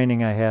the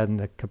training I had and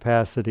the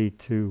capacity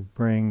to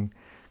bring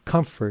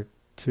comfort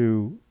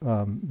to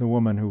the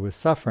woman who was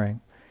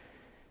suffering,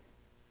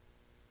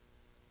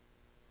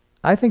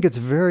 I think it's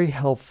very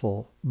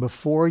helpful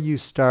before you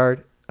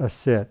start a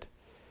sit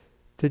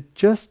to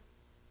just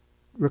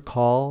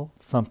recall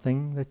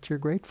something that you're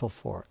grateful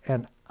for.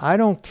 And I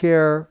don't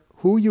care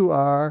who you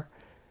are,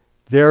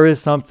 there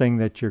is something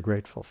that you're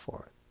grateful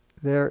for.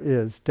 There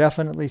is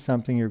definitely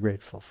something you're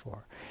grateful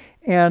for.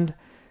 And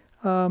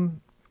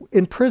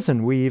in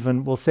prison, we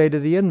even will say to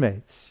the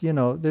inmates,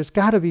 there's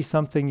got to be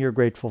something you're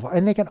grateful for.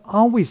 And they can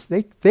always,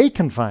 they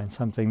can find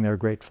something they're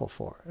grateful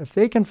for. If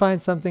they can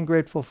find something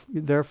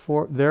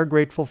they're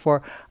grateful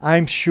for,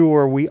 I'm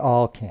sure we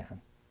all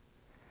can.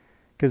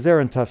 Because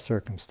they're in tough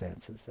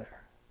circumstances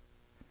there.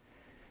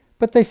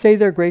 But they say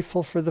they're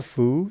grateful for the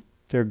food.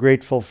 They're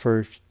grateful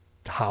for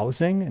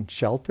housing and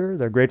shelter.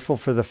 They're grateful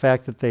for the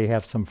fact that they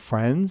have some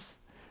friends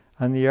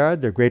on the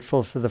yard. They're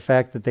grateful for the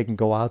fact that they can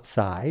go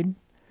outside.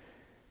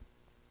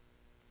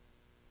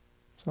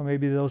 So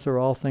maybe those are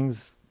all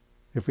things,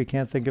 if we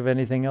can't think of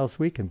anything else,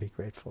 we can be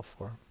grateful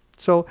for.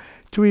 So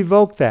to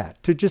evoke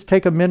that, to just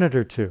take a minute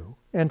or two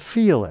and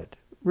feel it,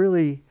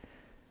 really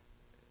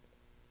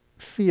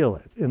feel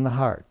it in the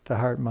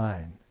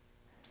heart-mind.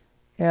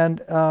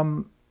 And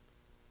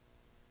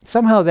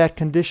somehow that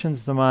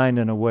conditions the mind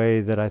in a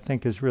way that I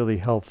think is really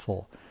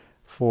helpful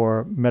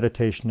for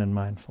meditation and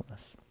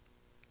mindfulness.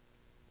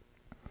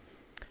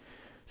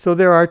 So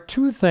there are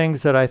two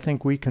things that I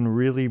think we can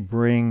really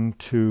bring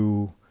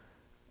to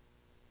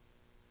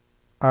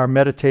our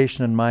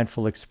meditation and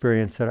mindful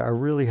experience that are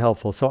really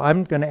helpful. So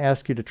I'm going to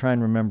ask you to try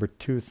and remember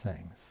two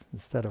things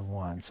instead of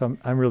one. So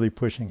I'm really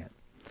pushing it.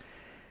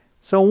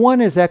 So one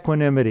is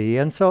equanimity.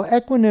 And so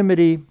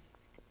equanimity,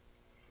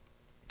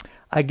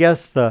 I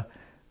guess the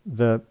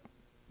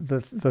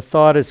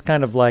thought is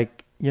kind of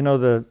like,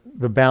 the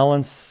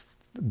balance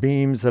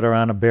beams that are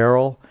on a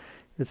barrel.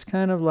 It's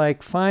kind of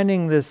like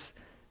finding this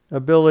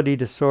ability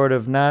to sort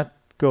of not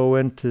go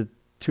into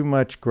too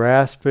much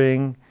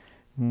grasping,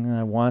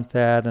 I want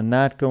that, and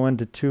not go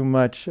into too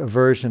much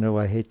aversion.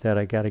 I hate that,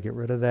 I got to get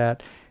rid of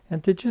that.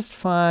 And to just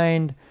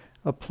find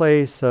a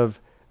place of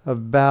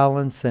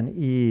balance and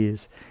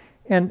ease.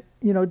 And,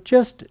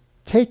 just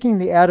taking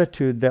the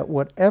attitude that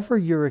whatever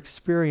your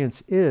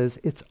experience is,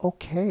 it's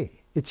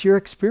okay. It's your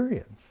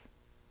experience,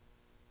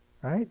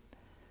 right?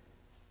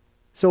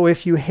 So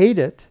if you hate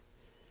it,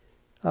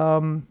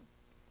 then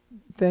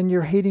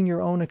you're hating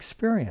your own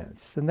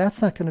experience. And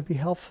that's not going to be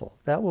helpful.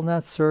 That will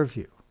not serve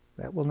you.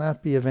 That will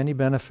not be of any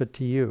benefit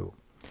to you.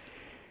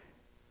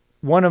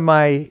 One of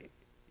my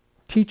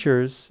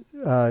teachers,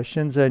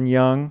 Shinzen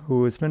Young,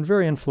 who has been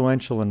very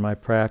influential in my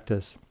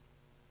practice,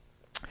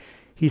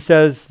 he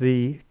says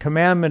the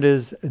commandment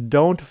is,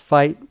 don't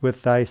fight with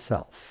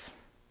thyself.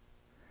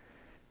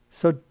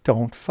 So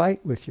don't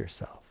fight with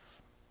yourself.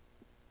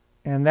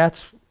 And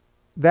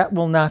that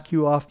will knock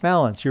you off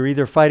balance. You're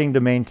either fighting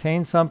to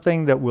maintain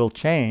something that will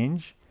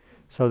change,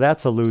 so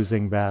that's a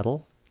losing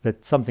battle,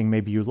 that something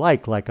maybe you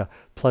like a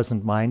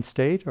pleasant mind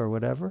state or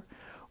whatever,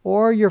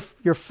 or you're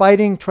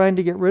fighting trying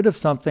to get rid of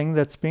something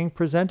that's being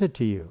presented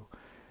to you.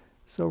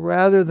 So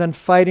rather than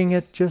fighting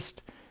it,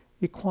 just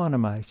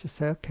equanimize. Just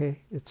say,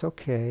 okay, it's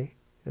okay,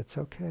 it's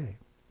okay.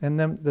 And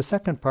then the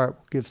second part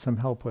will give some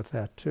help with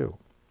that too.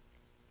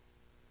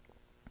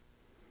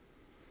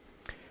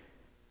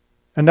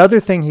 Another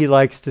thing he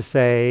likes to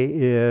say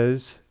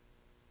is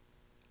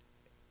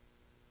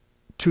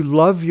to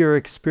love your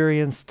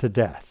experience to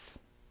death.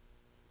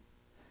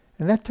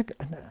 And it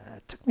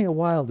took me a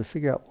while to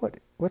figure out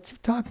what's he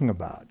talking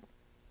about.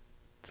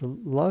 To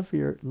love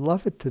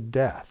it to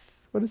death.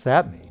 What does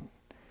that mean?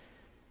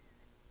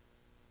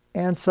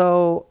 And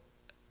so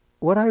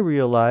what I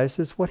realized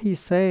is what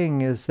he's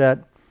saying is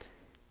that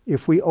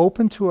if we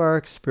open to our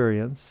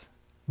experience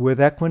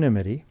with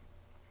equanimity,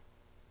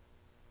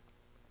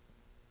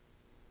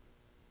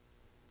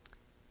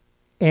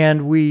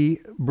 and we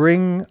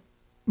bring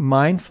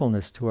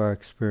mindfulness to our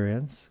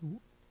experience,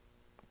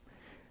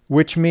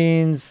 which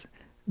means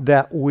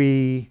that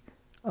we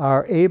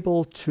are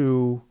able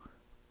to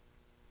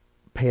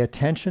pay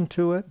attention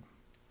to it,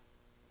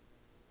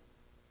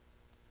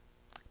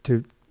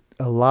 to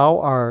allow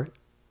our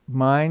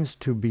minds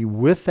to be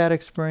with that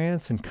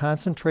experience and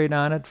concentrate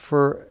on it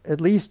for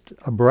at least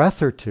a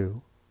breath or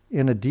two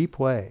in a deep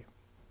way.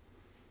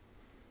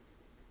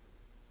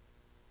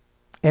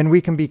 And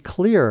we can be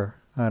clear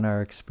on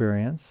our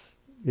experience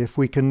if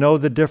we can know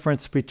the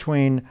difference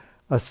between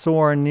a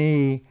sore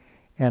knee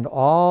and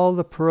all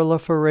the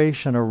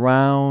proliferation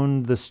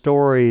around the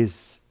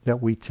stories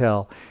that we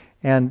tell,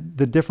 and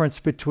the difference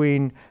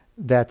between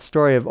that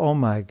story of, oh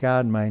my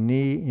God, my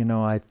knee,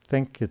 I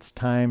think it's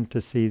time to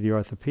see the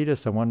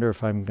orthopedist. I wonder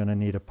if I'm going to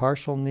need a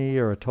partial knee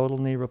or a total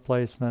knee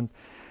replacement.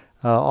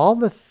 All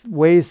the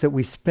ways that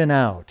we spin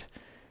out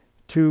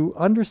to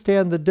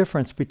understand the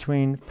difference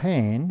between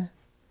pain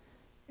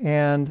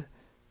and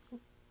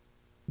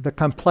the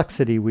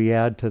complexity we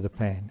add to the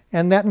pain.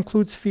 And that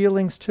includes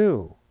feelings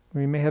too.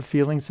 We may have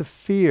feelings of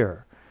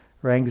fear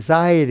or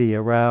anxiety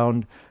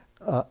around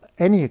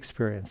any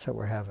experience that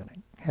we're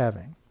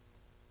having.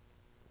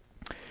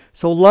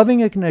 So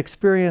loving an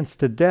experience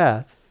to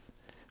death,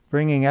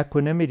 bringing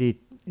equanimity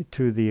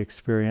to the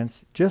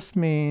experience, just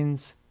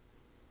means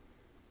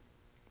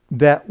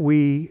that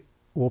we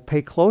will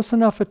pay close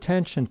enough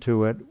attention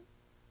to it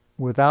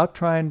without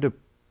trying to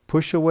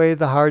push away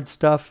the hard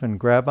stuff and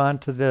grab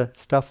onto the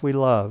stuff we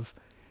love,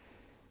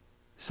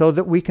 so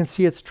that we can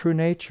see its true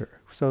nature,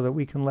 so that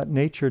we can let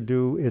nature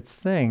do its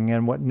thing.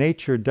 And what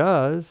nature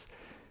does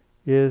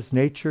is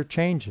nature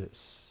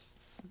changes.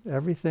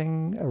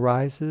 Everything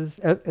arises.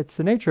 It's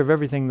the nature of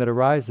everything that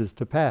arises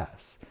to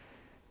pass.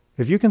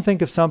 If you can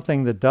think of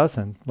something that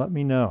doesn't, let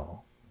me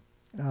know.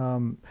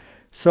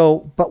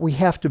 But we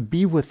have to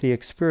be with the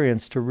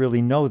experience to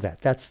really know that.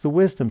 That's the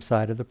wisdom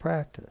side of the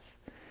practice.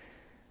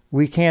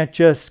 We can't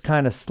just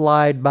kind of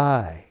slide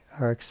by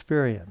our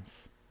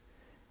experience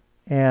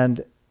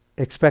and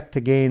expect to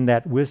gain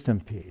that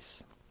wisdom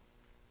piece.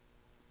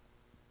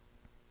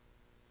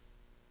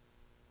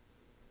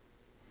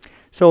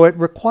 So it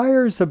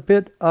requires a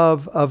bit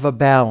of a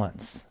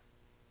balance.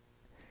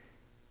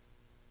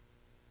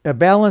 A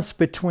balance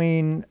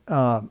between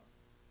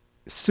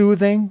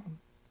soothing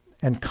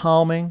and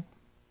calming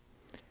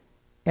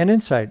and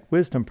insight,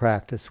 wisdom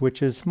practice,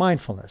 which is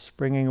mindfulness,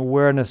 bringing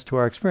awareness to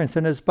our experience.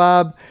 And as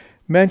Bob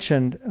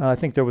mentioned, I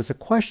think there was a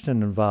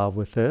question involved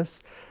with this.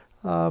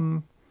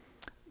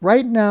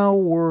 Right now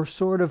we're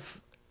sort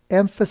of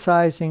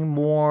emphasizing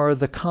more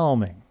the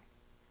calming.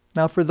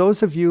 Now, for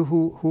those of you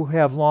who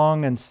have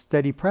long and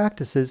steady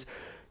practices,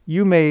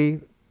 you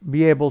may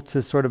be able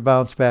to sort of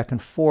bounce back and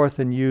forth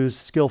and use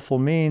skillful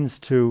means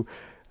to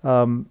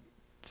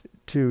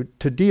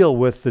deal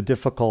with the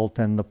difficult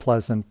and the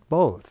pleasant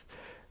both,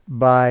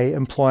 by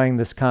employing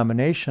this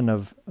combination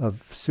of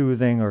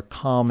soothing or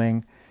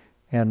calming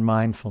and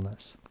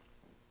mindfulness.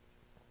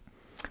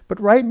 But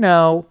right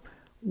now,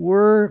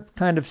 we're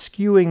kind of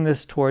skewing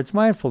this towards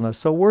mindfulness.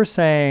 So we're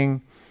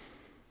saying,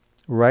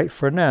 right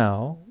for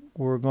now,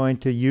 we're going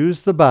to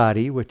use the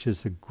body, which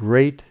is a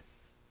great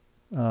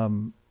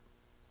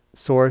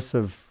source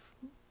of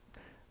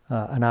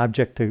an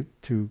object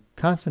to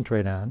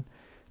concentrate on,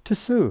 to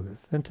soothe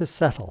and to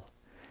settle.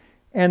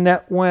 And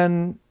that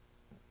when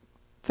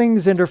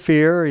things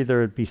interfere,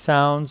 either it be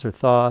sounds or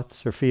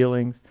thoughts or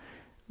feelings,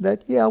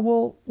 that,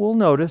 we'll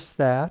notice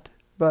that,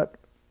 but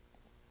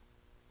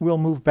we'll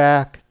move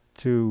back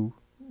to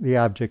the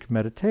object of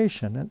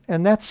meditation.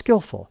 And that's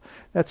skillful.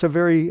 That's a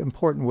very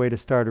important way to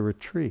start a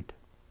retreat.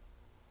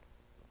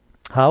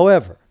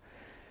 However,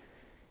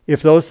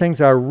 if those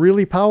things are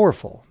really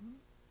powerful,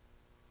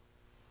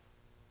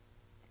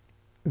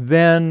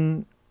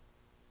 then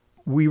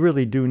we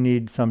really do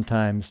need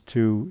sometimes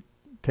to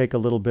take a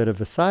little bit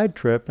of a side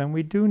trip, and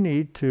we do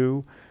need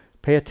to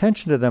pay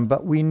attention to them,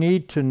 but we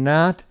need to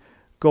not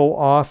go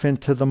off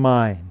into the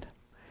mind.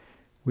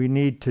 We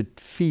need to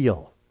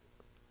feel.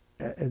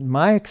 In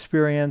my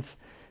experience,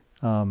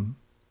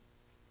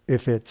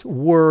 if it's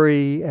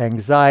worry,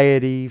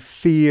 anxiety,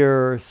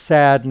 fear,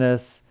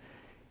 sadness,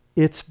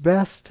 it's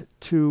best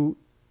to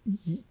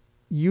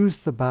use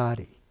the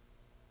body,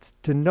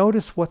 to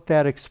notice what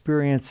that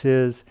experience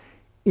is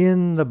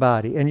in the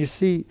body. And you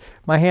see,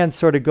 my hands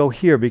sort of go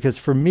here because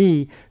for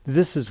me,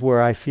 this is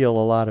where I feel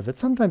a lot of it.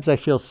 Sometimes I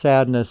feel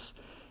sadness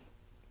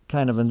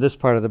kind of in this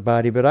part of the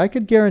body, but I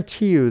could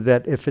guarantee you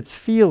that if it's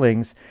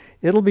feelings,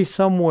 it'll be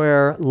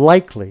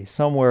likely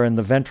somewhere in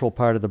the ventral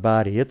part of the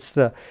body. It's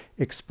the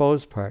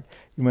exposed part.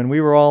 When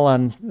we were all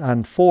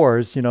on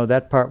fours,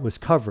 that part was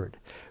covered.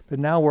 But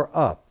now we're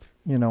up,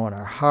 in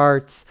our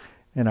hearts,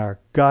 in our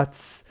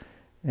guts,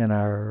 in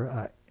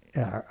our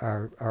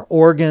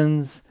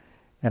organs,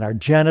 and our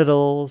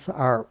genitals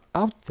are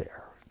out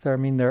there.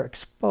 They're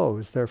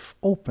exposed, they're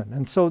open.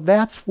 And so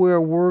that's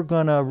where we're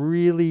going to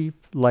really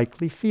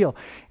likely feel.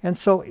 And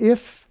so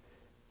if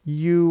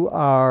you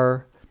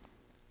are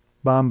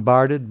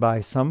bombarded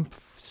by some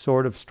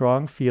sort of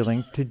strong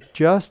feeling, to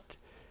just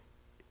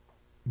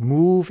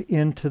move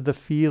into the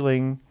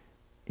feeling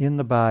in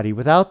the body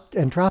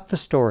and drop the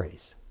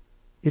stories.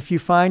 If you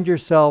find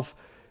yourself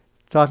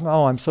talking,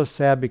 oh, I'm so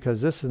sad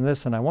because this and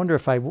this, and I wonder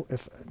if I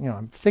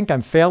think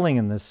I'm failing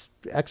in this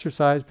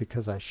exercise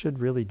because I should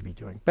really be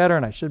doing better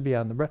and I should be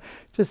on the breath.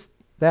 Just,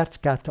 that's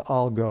got to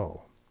all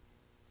go.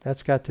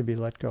 That's got to be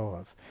let go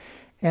of.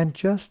 And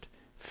just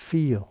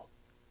feel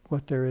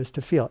what there is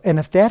to feel. And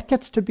if that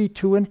gets to be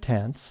too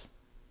intense,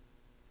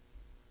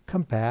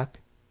 come back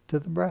to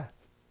the breath.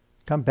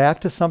 Come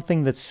back to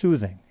something that's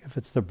soothing. If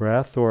it's the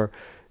breath or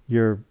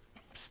your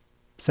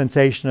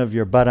sensation of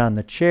your butt on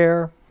the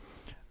chair,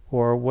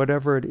 or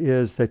whatever it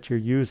is that you're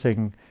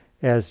using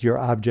as your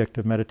object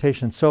of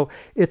meditation. So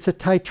it's a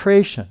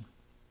titration.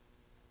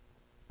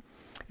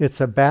 It's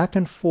a back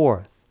and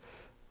forth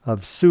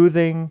of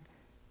soothing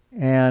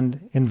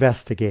and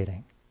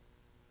investigating.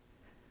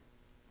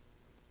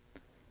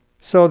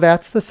 So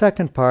that's the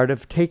second part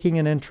of taking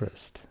an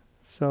interest.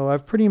 So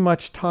I've pretty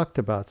much talked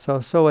about.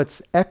 So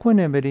it's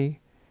equanimity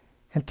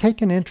and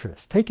take an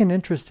interest. Take an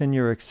interest in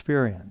your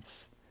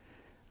experience.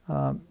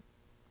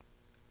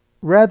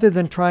 Rather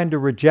than trying to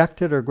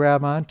reject it or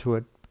grab onto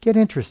it, get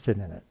interested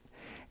in it.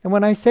 And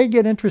when I say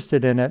get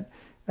interested in it,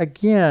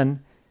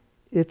 again,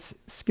 it's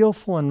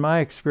skillful in my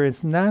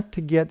experience not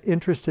to get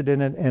interested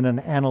in it in an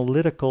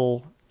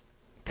analytical,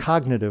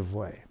 cognitive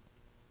way,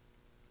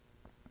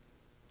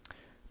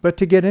 but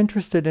to get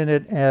interested in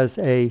it as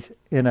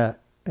in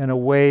a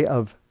way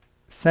of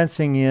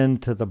sensing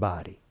into the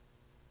body.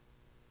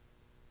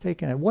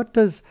 Taking it. What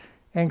does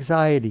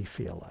anxiety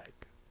feel like?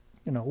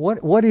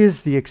 What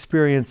is the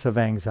experience of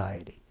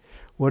anxiety?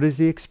 What is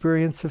the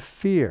experience of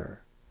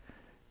fear?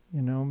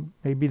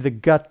 Maybe the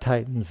gut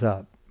tightens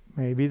up.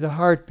 Maybe the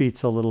heart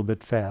beats a little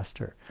bit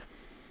faster.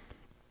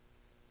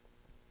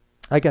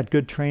 I got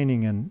good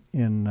training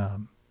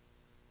in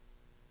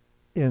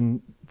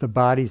the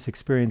body's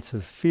experience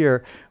of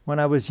fear. When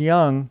I was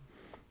young,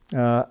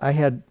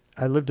 I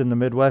lived in the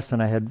Midwest,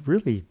 and I had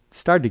really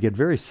started to get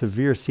very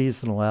severe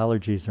seasonal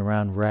allergies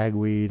around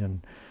ragweed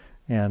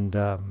and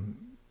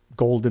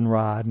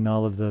goldenrod and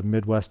all of the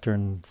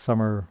Midwestern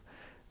summer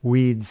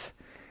weeds.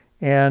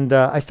 And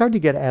I started to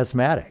get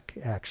asthmatic,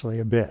 actually,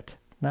 a bit,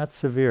 not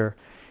severe.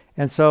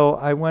 And so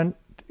I went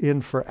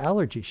in for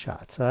allergy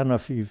shots. I don't know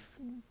if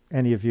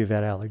any of you have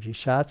had allergy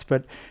shots,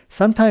 but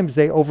sometimes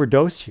they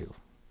overdose you.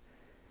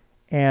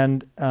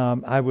 And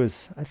I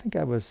think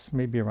I was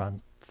maybe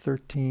around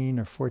 13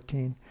 or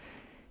 14.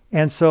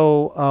 And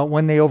so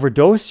when they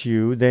overdose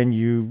you, then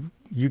you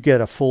get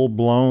a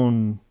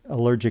full-blown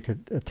allergic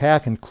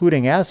attack,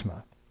 including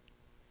asthma.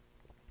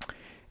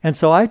 And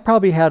so I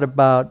probably had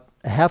about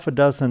a half a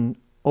dozen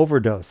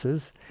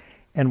overdoses.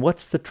 And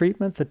what's the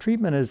treatment? The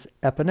treatment is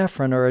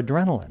epinephrine or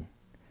adrenaline.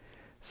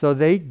 So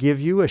they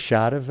give you a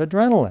shot of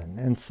adrenaline.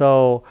 And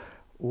so,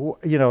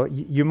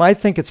 you might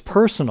think it's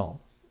personal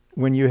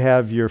when you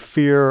have your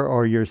fear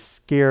or your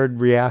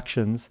scared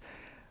reactions,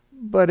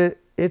 but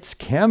it's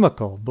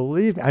chemical,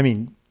 believe me. I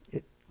mean,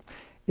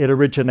 it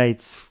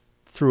originates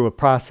through a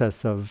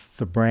process of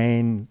the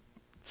brain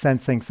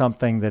sensing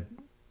something that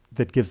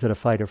gives it a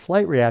fight or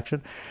flight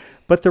reaction.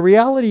 But the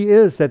reality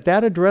is that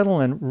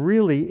adrenaline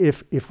really,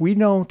 if we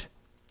don't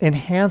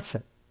enhance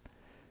it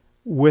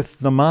with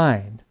the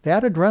mind,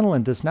 that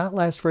adrenaline does not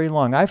last very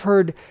long. I've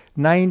heard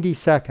 90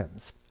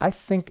 seconds. I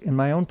think in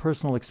my own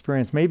personal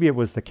experience, maybe it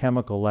was the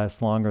chemical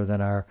lasts longer than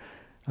our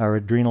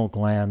adrenal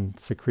gland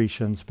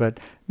secretions, but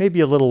maybe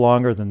a little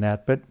longer than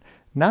that, but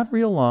not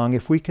real long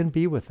if we can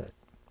be with it.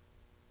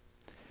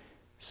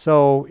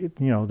 So,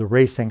 the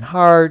racing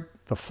heart,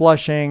 the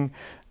flushing,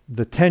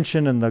 the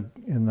tension in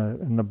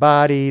the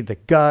body, the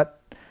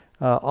gut,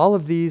 all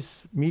of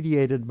these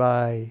mediated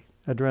by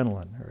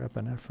adrenaline or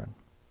epinephrine.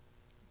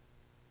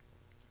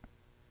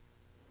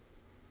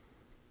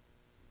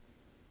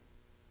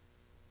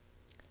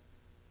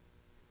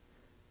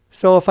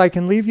 So if I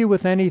can leave you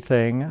with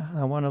anything,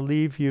 I want to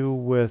leave you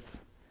with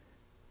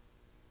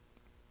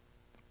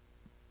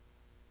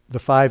the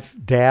 5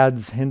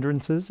 dad's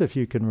hindrances, if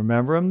you can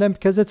remember them, then,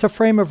 because it's a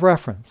frame of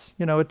reference.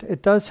 You know,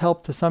 it does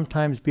help to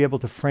sometimes be able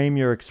to frame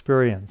your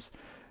experience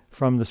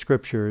from the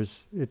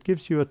scriptures. It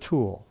gives you a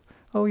tool.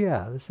 Oh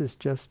yeah, this is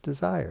just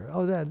desire.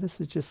 Oh, this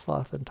is just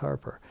sloth and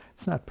torpor.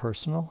 It's not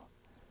personal.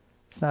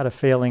 It's not a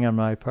failing on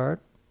my part.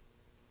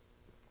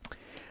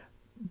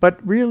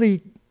 But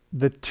really,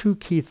 the 2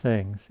 key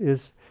things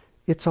is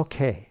it's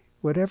okay.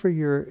 Whatever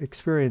you're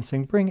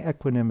experiencing, bring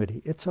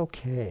equanimity. It's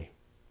okay.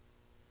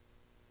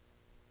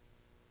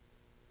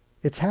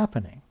 It's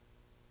happening.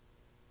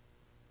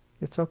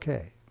 It's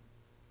okay.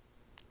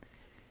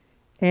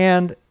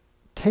 And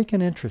take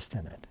an interest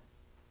in it.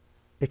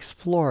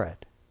 Explore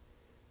it.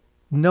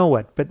 Know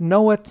it, but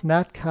know it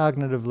not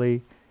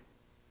cognitively.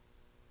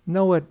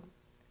 Know it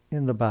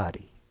in the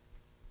body.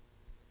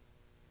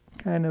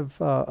 Kind of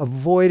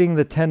avoiding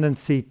the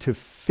tendency to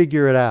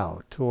figure it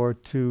out or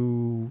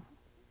to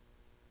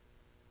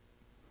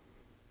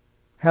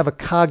have a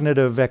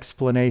cognitive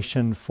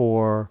explanation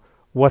for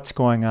what's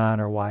going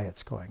on or why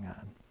it's going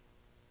on.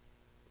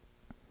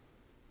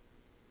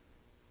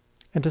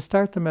 And to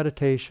start the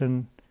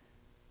meditation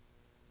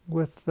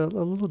with a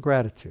little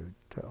gratitude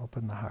to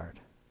open the heart.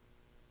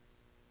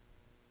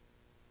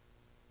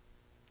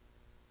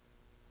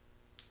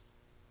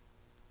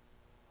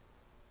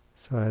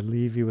 So I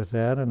leave you with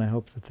that, and I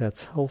hope that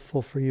that's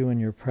helpful for you in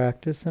your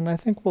practice. And I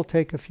think we'll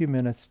take a few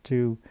minutes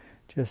to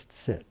just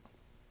sit.